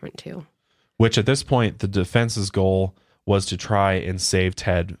was different too. Which at this point, the defense's goal was to try and save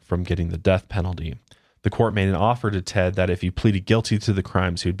Ted from getting the death penalty. The court made an offer to Ted that if he pleaded guilty to the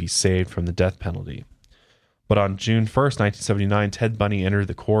crimes, he would be saved from the death penalty. But on June 1st, 1979, Ted Bundy entered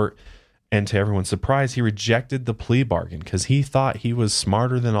the court, and to everyone's surprise, he rejected the plea bargain because he thought he was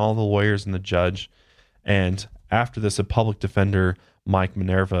smarter than all the lawyers and the judge. And after this, a public defender, Mike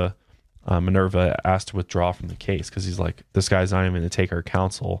Minerva, asked to withdraw from the case because he's like, this guy's not even going to take our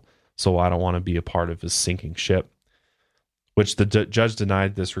counsel, so I don't want to be a part of his sinking ship. Which the judge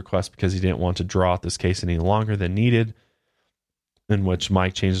denied this request because he didn't want to draw out this case any longer than needed, in which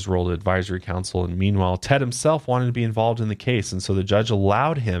Mike changed his role to advisory counsel. And meanwhile, Ted himself wanted to be involved in the case, and so the judge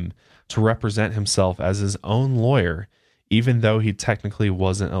allowed him to represent himself as his own lawyer, even though he technically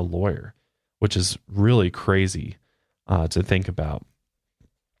wasn't a lawyer, which is really crazy to think about.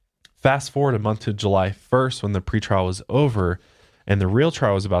 Fast forward a month to July 1st, when the pretrial was over and the real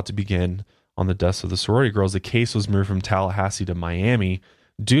trial was about to begin on the deaths of the sorority girls. The case was moved from Tallahassee to Miami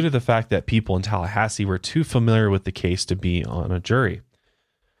due to the fact that people in Tallahassee were too familiar with the case to be on a jury.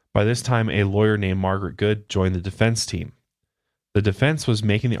 By this time, a lawyer named Margaret Good joined the defense team. The defense was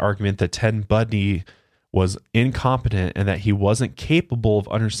making the argument that Ted Bundy was incompetent and that he wasn't capable of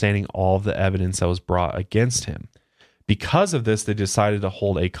understanding all of the evidence that was brought against him. Because of this, they decided to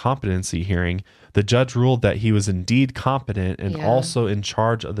hold a competency hearing. The judge ruled that he was indeed competent and also in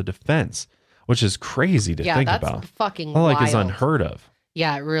charge of the defense, which is crazy to think about. Fucking wild. Like is unheard of.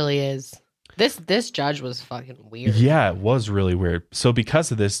 Yeah, it really is. This judge was fucking weird. Yeah, it was really weird. So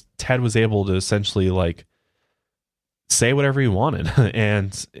because of this, Ted was able to essentially like say whatever he wanted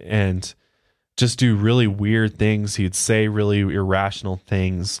and just do really weird things. He'd say really irrational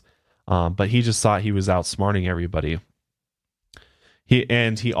things, but he just thought he was outsmarting everybody.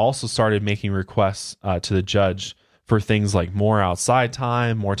 He also started making requests to the judge for things like more outside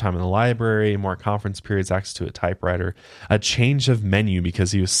time, more time in the library, more conference periods, access to a typewriter, a change of menu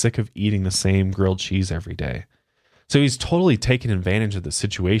because he was sick of eating the same grilled cheese every day. So he's totally taken advantage of the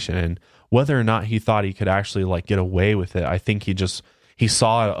situation, and whether or not he thought he could actually like get away with it, I think he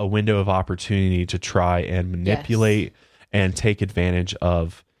saw a window of opportunity to try and manipulate and take advantage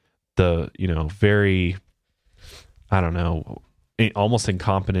of the, very, I don't know, almost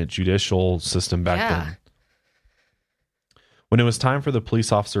incompetent judicial system back then. When it was time for the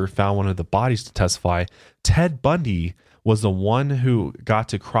police officer who found one of the bodies to testify, Ted Bundy was the one who got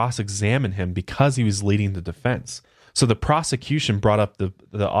to cross-examine him because he was leading the defense. So the prosecution brought up the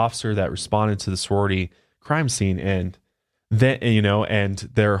officer that responded to the sorority crime scene, and then and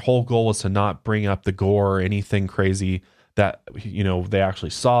their whole goal was to not bring up the gore or anything crazy that they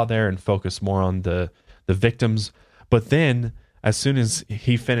actually saw there and focus more on the victims. But then, as soon as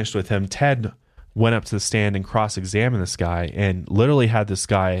he finished with him, Ted went up to the stand and cross-examined this guy and literally had this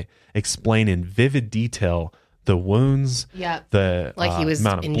guy explain in vivid detail the wounds, the like he was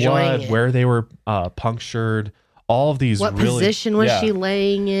amount of blood, where they were punctured, all of these. What position was she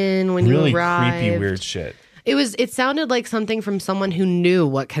laying in when really you arrived? Creepy, weird shit. It sounded like something from someone who knew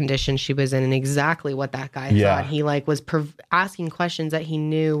what condition she was in and exactly what that guy thought. He was asking questions that he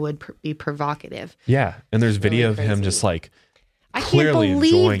knew would be provocative. Yeah, and there's video of him just like. I can't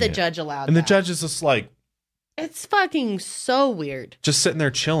believe the judge allowed and that. The judge is just like, it's fucking so weird. Just sitting there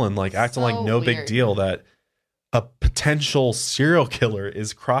chilling, like acting like no big deal that a potential serial killer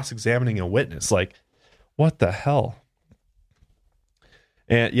is cross-examining a witness. Like, what the hell?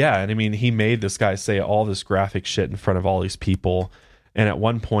 And yeah, and I mean, he made this guy say all this graphic shit in front of all these people. And at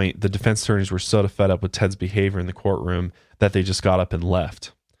one point, the defense attorneys were so fed up with Ted's behavior in the courtroom that they just got up and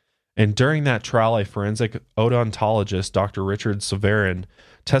left. And during that trial, a forensic odontologist, Dr. Richard Severin,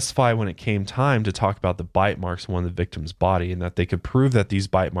 testified when it came time to talk about the bite marks on one of the victim's body and that they could prove that these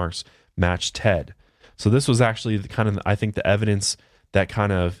bite marks matched Ted. So this was actually I think the evidence that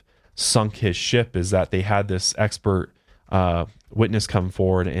kind of sunk his ship, is that they had this expert witness come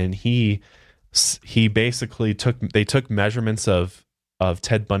forward, and he basically took measurements of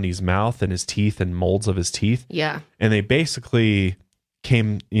Ted Bundy's mouth and his teeth and molds of his teeth. Yeah. And they basically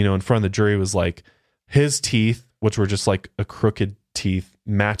came, in front of the jury, was like his teeth, which were just like a crooked teeth,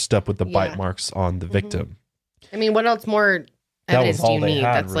 matched up with the bite marks on the victim. I mean, what else more evidence do you need?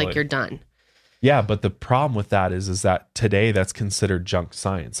 That's really, like, you're done. Yeah, but the problem with that is that today that's considered junk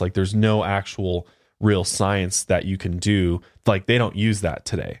science. Like, there's no actual real science that you can do. Like, they don't use that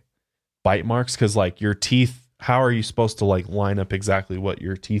today. Bite marks, because like your teeth, how are you supposed to like line up exactly what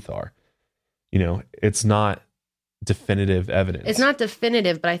your teeth are? It's not definitive evidence. It's not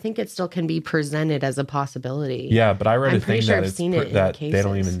definitive, but I think it still can be presented as a possibility. Yeah, but I read a thing that they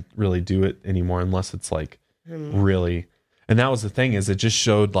don't even really do it anymore unless it's like really. And that was the thing, is it just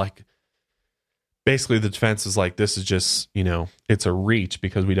showed like, basically the defense is like, this is just, it's a reach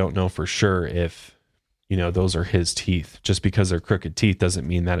because we don't know for sure if, those are his teeth. Just because they're crooked teeth doesn't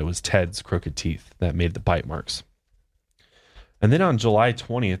mean that it was Ted's crooked teeth that made the bite marks. And then on July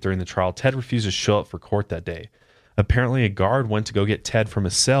 20th, during the trial, Ted refused to show up for court that day. Apparently, a guard went to go get Ted from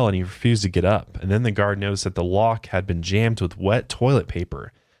his cell, and he refused to get up. And then the guard noticed that the lock had been jammed with wet toilet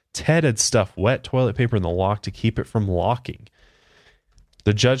paper. Ted had stuffed wet toilet paper in the lock to keep it from locking.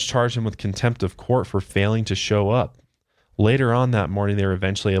 The judge charged him with contempt of court for failing to show up. Later on that morning, they were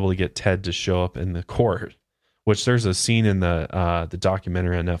eventually able to get Ted to show up in the court, which there's a scene in the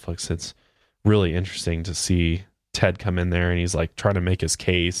documentary on Netflix. It's really interesting to see Ted come in there, and he's like trying to make his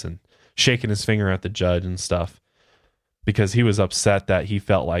case and shaking his finger at the judge and stuff, because he was upset that he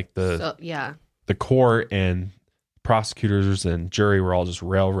felt like the court and prosecutors and jury were all just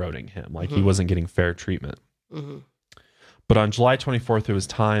railroading him. Like he wasn't getting fair treatment. Mm-hmm. But on July 24th, it was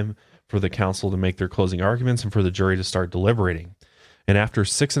time for the counsel to make their closing arguments and for the jury to start deliberating. And after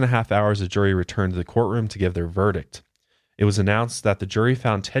 6.5 hours, the jury returned to the courtroom to give their verdict. It was announced that the jury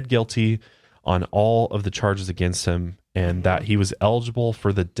found Ted guilty on all of the charges against him and that he was eligible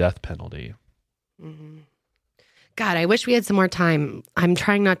for the death penalty. Mm-hmm. God, I wish we had some more time. I'm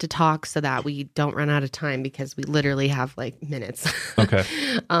trying not to talk so that we don't run out of time, because we literally have like minutes. Okay.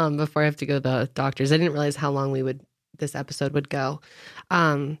 Before I have to go to the doctors. I didn't realize how long this episode would go.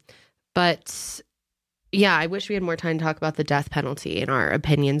 But yeah, I wish we had more time to talk about the death penalty and our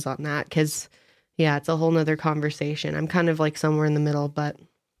opinions on that, because yeah, it's a whole nother conversation. I'm kind of like somewhere in the middle, but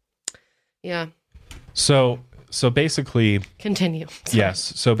yeah. So basically, continue. Sorry.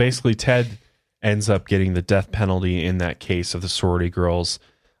 Yes. So basically, Ted ends up getting the death penalty in that case of the sorority girls.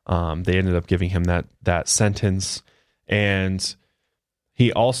 They ended up giving him that sentence, and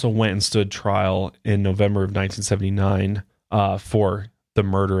he also went and stood trial in November of 1979 for the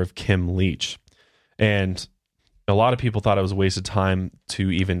murder of Kim Leach. And a lot of people thought it was a waste of time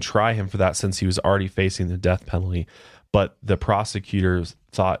to even try him for that, since he was already facing the death penalty. But the prosecutors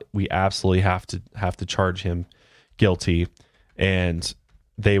thought we absolutely have to charge him guilty, and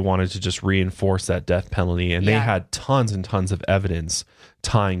they wanted to just reinforce that death penalty. And they had tons and tons of evidence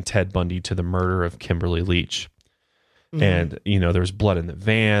tying Ted Bundy to the murder of Kimberly Leach. Mm-hmm. And, there was blood in the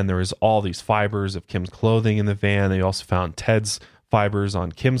van. There was all these fibers of Kim's clothing in the van. They also found Ted's fibers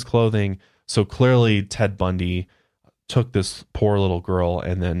on Kim's clothing. So clearly Ted Bundy took this poor little girl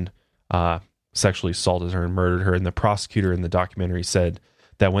and then sexually assaulted her and murdered her. And the prosecutor in the documentary said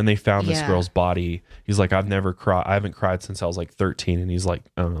that when they found this girl's body, he's like, I haven't cried since I was like 13. And he's like,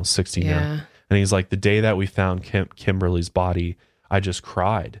 I don't know, 16 now. And he's like, the day that we found Kimberly's body, I just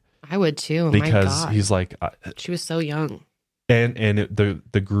cried. I would too. Because my God. He's like, she was so young. And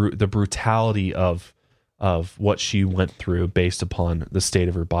the brutality of what she went through based upon the state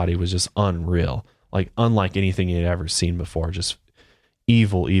of her body was just unreal. Like unlike anything he had ever seen before. Just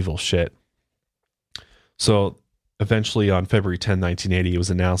evil shit. So eventually on February 10, 1980, it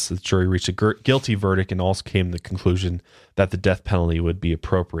was announced that the jury reached a guilty verdict and also came to the conclusion that the death penalty would be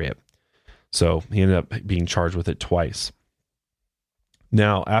appropriate. So he ended up being charged with it twice.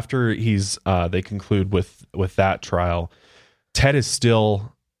 Now, after they conclude with that trial, Ted is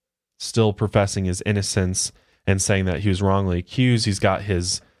still professing his innocence and saying that he was wrongly accused. He's got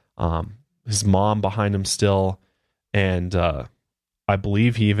his mom behind him still, and I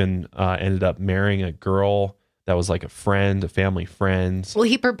believe he even ended up marrying a girl that was like a family friend. Well,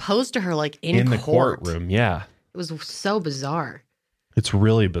 he proposed to her like in the courtroom. Yeah. It was so bizarre. It's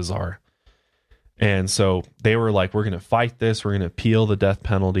really bizarre. And so they were like, we're going to fight this. We're going to appeal the death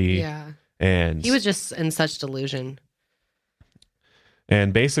penalty. Yeah. And he was just in such delusion.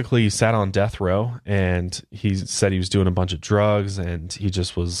 And basically he sat on death row, and he said he was doing a bunch of drugs, and he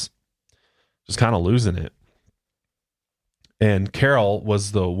just was kind of losing it. And Carol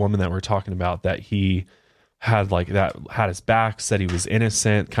was the woman that we're talking about that he had had his back, said he was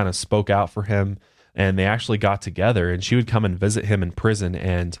innocent, kind of spoke out for him. And they actually got together, and she would come and visit him in prison,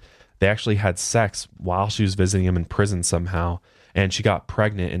 and they actually had sex while she was visiting him in prison somehow. And she got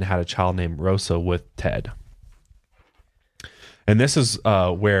pregnant and had a child named Rosa with Ted. And this is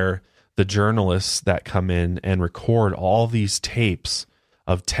where the journalists that come in and record all these tapes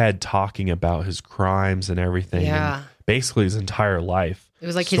of Ted talking about his crimes and everything. Yeah. And basically his entire life. It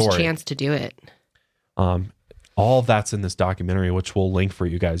was like his chance to do it. All of that's in this documentary, which we'll link for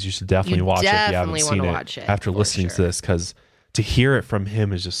you guys. You should definitely watch it if you haven't seen it after listening to this, because to hear it from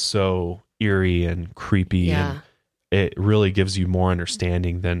him is just so eerie and creepy. Yeah. And it really gives you more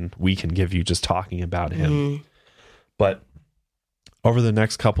understanding than we can give you just talking about him. Mm-hmm. But over the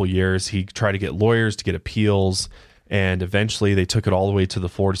next couple years, he tried to get lawyers to get appeals, and eventually they took it all the way to the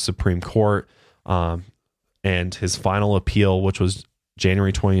Florida Supreme Court. And his final appeal, which was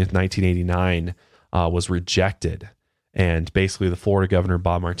January 20th, 1989, was rejected. And basically the Florida governor,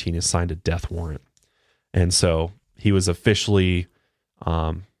 Bob Martinez, signed a death warrant. And so he was officially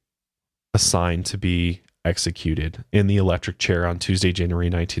assigned to be executed in the electric chair on Tuesday,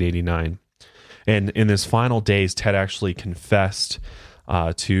 January 1989. And in his final days, Ted actually confessed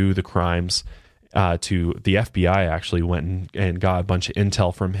to the crimes. To the FBI actually went and got a bunch of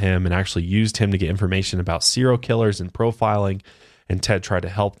intel from him and actually used him to get information about serial killers and profiling. And Ted tried to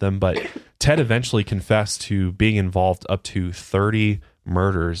help them, but Ted eventually confessed to being involved up to 30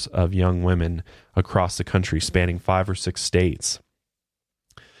 murders of young women across the country, spanning 5 or 6 states.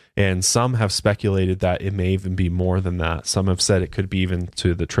 And some have speculated that it may even be more than that. Some have said it could be even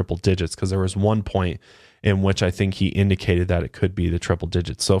to the triple digits, because there was one point in which I think he indicated that it could be the triple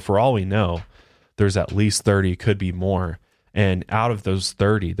digits. So for all we know, there's at least 30, could be more. And out of those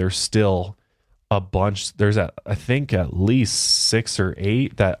 30, there's still a bunch. There's, I think, at least 6 or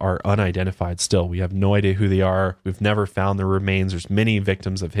 8 that are unidentified still. We have no idea who they are. We've never found their remains. There's many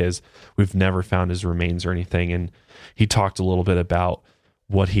victims of his. We've never found his remains or anything. And he talked a little bit about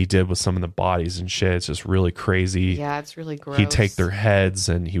what he did with some of the bodies and shit. It's just really crazy. Yeah, it's really gross. He'd take their heads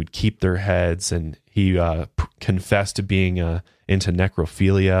and he would keep their heads. And he confessed to being into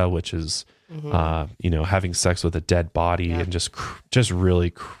necrophilia, which is, having sex with a dead body, and just really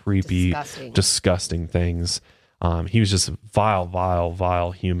creepy, disgusting things. He was just a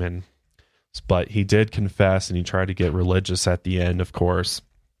vile human. But he did confess, and he tried to get religious at the end, of course.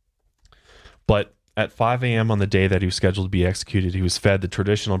 But at 5 a.m. on the day that he was scheduled to be executed, he was fed the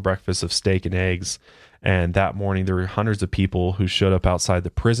traditional breakfast of steak and eggs. And that morning, there were hundreds of people who showed up outside the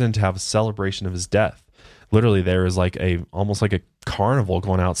prison to have a celebration of his death. Literally, there was almost like a carnival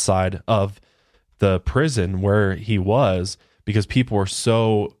going outside of the prison where he was, because people were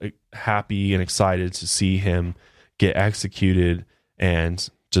so happy and excited to see him get executed and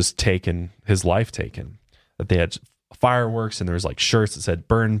just his life taken. That they had fireworks, and there was like shirts that said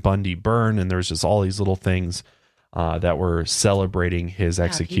 "Burn Bundy, burn," and there was just all these little things that were celebrating his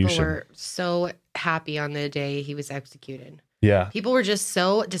execution. People were so happy on the day he was executed. Yeah, people were just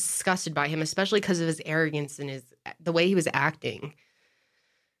so disgusted by him, especially because of his arrogance and the way he was acting.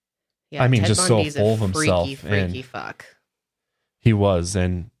 Yeah, I mean, Ted just Bundy's so full of himself. Freaky fuck. He was,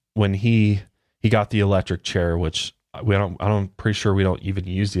 and when he got the electric chair, which I'm pretty sure we don't even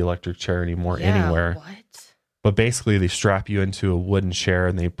use the electric chair anymore anywhere. What? But basically, they strap you into a wooden chair,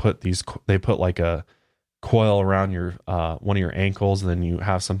 and they put like a coil around your one of your ankles, and then you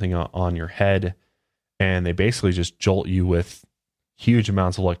have something on your head, and they basically just jolt you with huge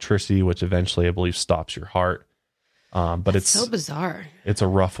amounts of electricity, which eventually, I believe, stops your heart. But it's so bizarre. It's a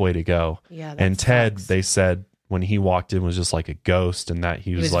rough way to go. Yeah. And Ted, they said when he walked in, was just like a ghost, and that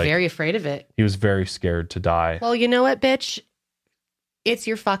he was like very afraid of it. He was very scared to die. Well, you know what, bitch? It's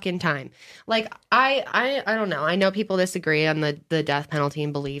your fucking time. Like, I don't know. I know people disagree on the death penalty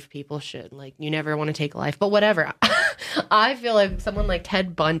and believe people should. Like, you never want to take a life, but whatever. I feel like someone like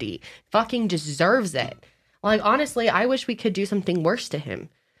Ted Bundy fucking deserves it. Like, honestly, I wish we could do something worse to him.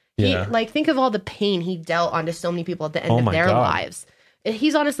 Yeah. Think of all the pain he dealt onto so many people at the end of their lives.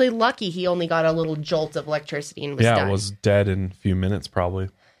 He's honestly lucky he only got a little jolt of electricity and was done. Was dead in a few minutes probably.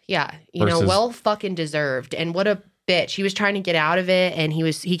 Yeah, well fucking deserved. And what a bitch. He was trying to get out of it, and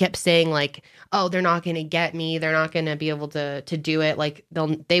he kept saying like, "Oh, they're not going to get me. They're not going to be able to do it. Like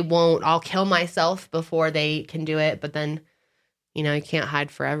they won't. I'll kill myself before they can do it." But then, you know, you can't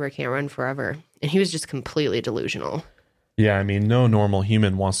hide forever, can't run forever, and he was just completely delusional. Yeah, I mean, no normal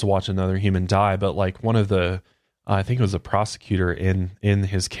human wants to watch another human die, but like one of the, I think it was a prosecutor in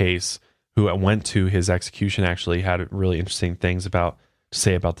his case who went to his execution actually had really interesting things to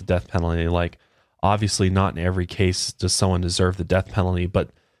say about the death penalty. Like, obviously, not in every case does someone deserve the death penalty,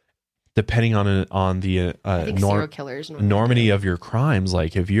 but depending on the serial killers enormity of your crimes,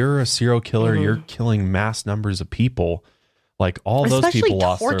 like if you're a serial killer, you're killing mass numbers of people. Like all those people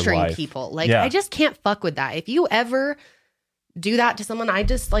lost their life. Especially torturing people. Like I just can't fuck with that. If you ever do that to someone, I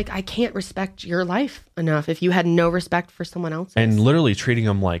just like I can't respect your life enough. If you had no respect for someone else's, and literally treating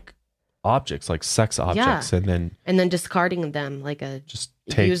them like objects, like sex objects, and then discarding them like a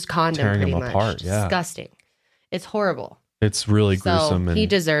used condom, tearing them apart. Disgusting. It's horrible. It's really gruesome. And he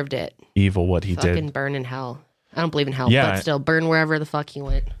deserved it. Evil what he did. Fucking burn in hell. I don't believe in hell, but still burn wherever the fuck he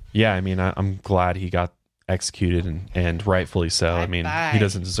went. Yeah, I mean, I'm glad he got executed and rightfully so. I mean, he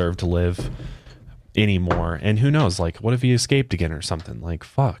doesn't deserve to live anymore. And who knows? Like, what if he escaped again or something? Like,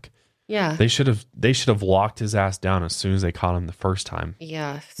 fuck. Yeah. They should have locked his ass down as soon as they caught him the first time.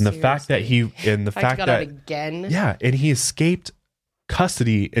 Yeah. And the fact that again. Yeah, and he escaped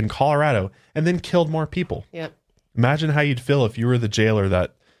custody in Colorado and then killed more people. Yep. Imagine how you'd feel if you were the jailer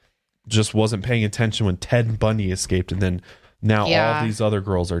that just wasn't paying attention when Ted Bundy escaped, and then now all these other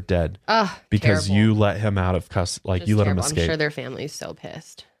girls are dead because you let him out of custody. Like, you let him escape. I'm sure their family's so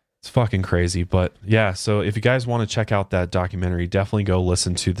pissed. It's fucking crazy. But yeah, so if you guys want to check out that documentary, definitely go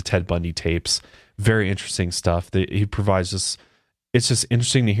listen to the Ted Bundy tapes. Very interesting stuff that he provides. It's just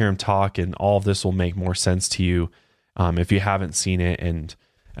interesting to hear him talk, and all of this will make more sense to you if you haven't seen it. And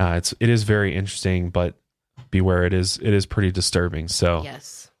it is very interesting, but beware, it is pretty disturbing. So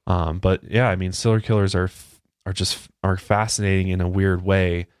yes. But yeah, I mean, serial killers are fascinating in a weird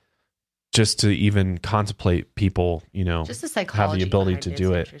way. Just to even contemplate people, you know, just the psychology have the ability to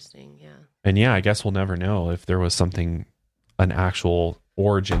do it. Interesting, yeah. And yeah, I guess we'll never know if there was an actual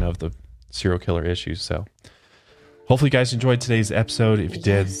origin of the serial killer issue. So hopefully you guys enjoyed today's episode. If you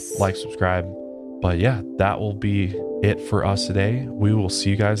did, like, subscribe. But yeah, that will be it for us today. We will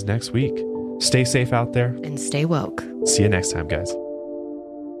see you guys next week. Stay safe out there. And stay woke. See you next time, guys.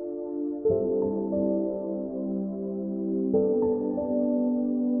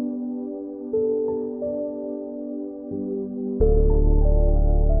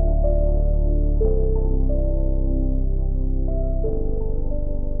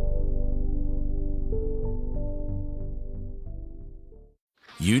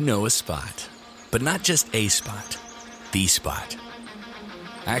 You know a spot, but not just a spot, the spot.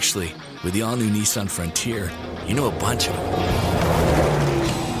 Actually, with the all-new Nissan Frontier, you know a bunch of them.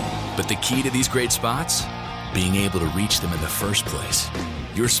 But the key to these great spots? Being able to reach them in the first place.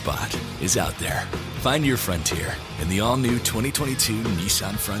 Your spot is out there. Find your Frontier in the all-new 2022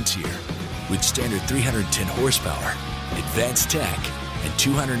 Nissan Frontier. With standard 310 horsepower, advanced tech, and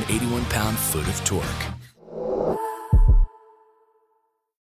 281 pound-foot of torque.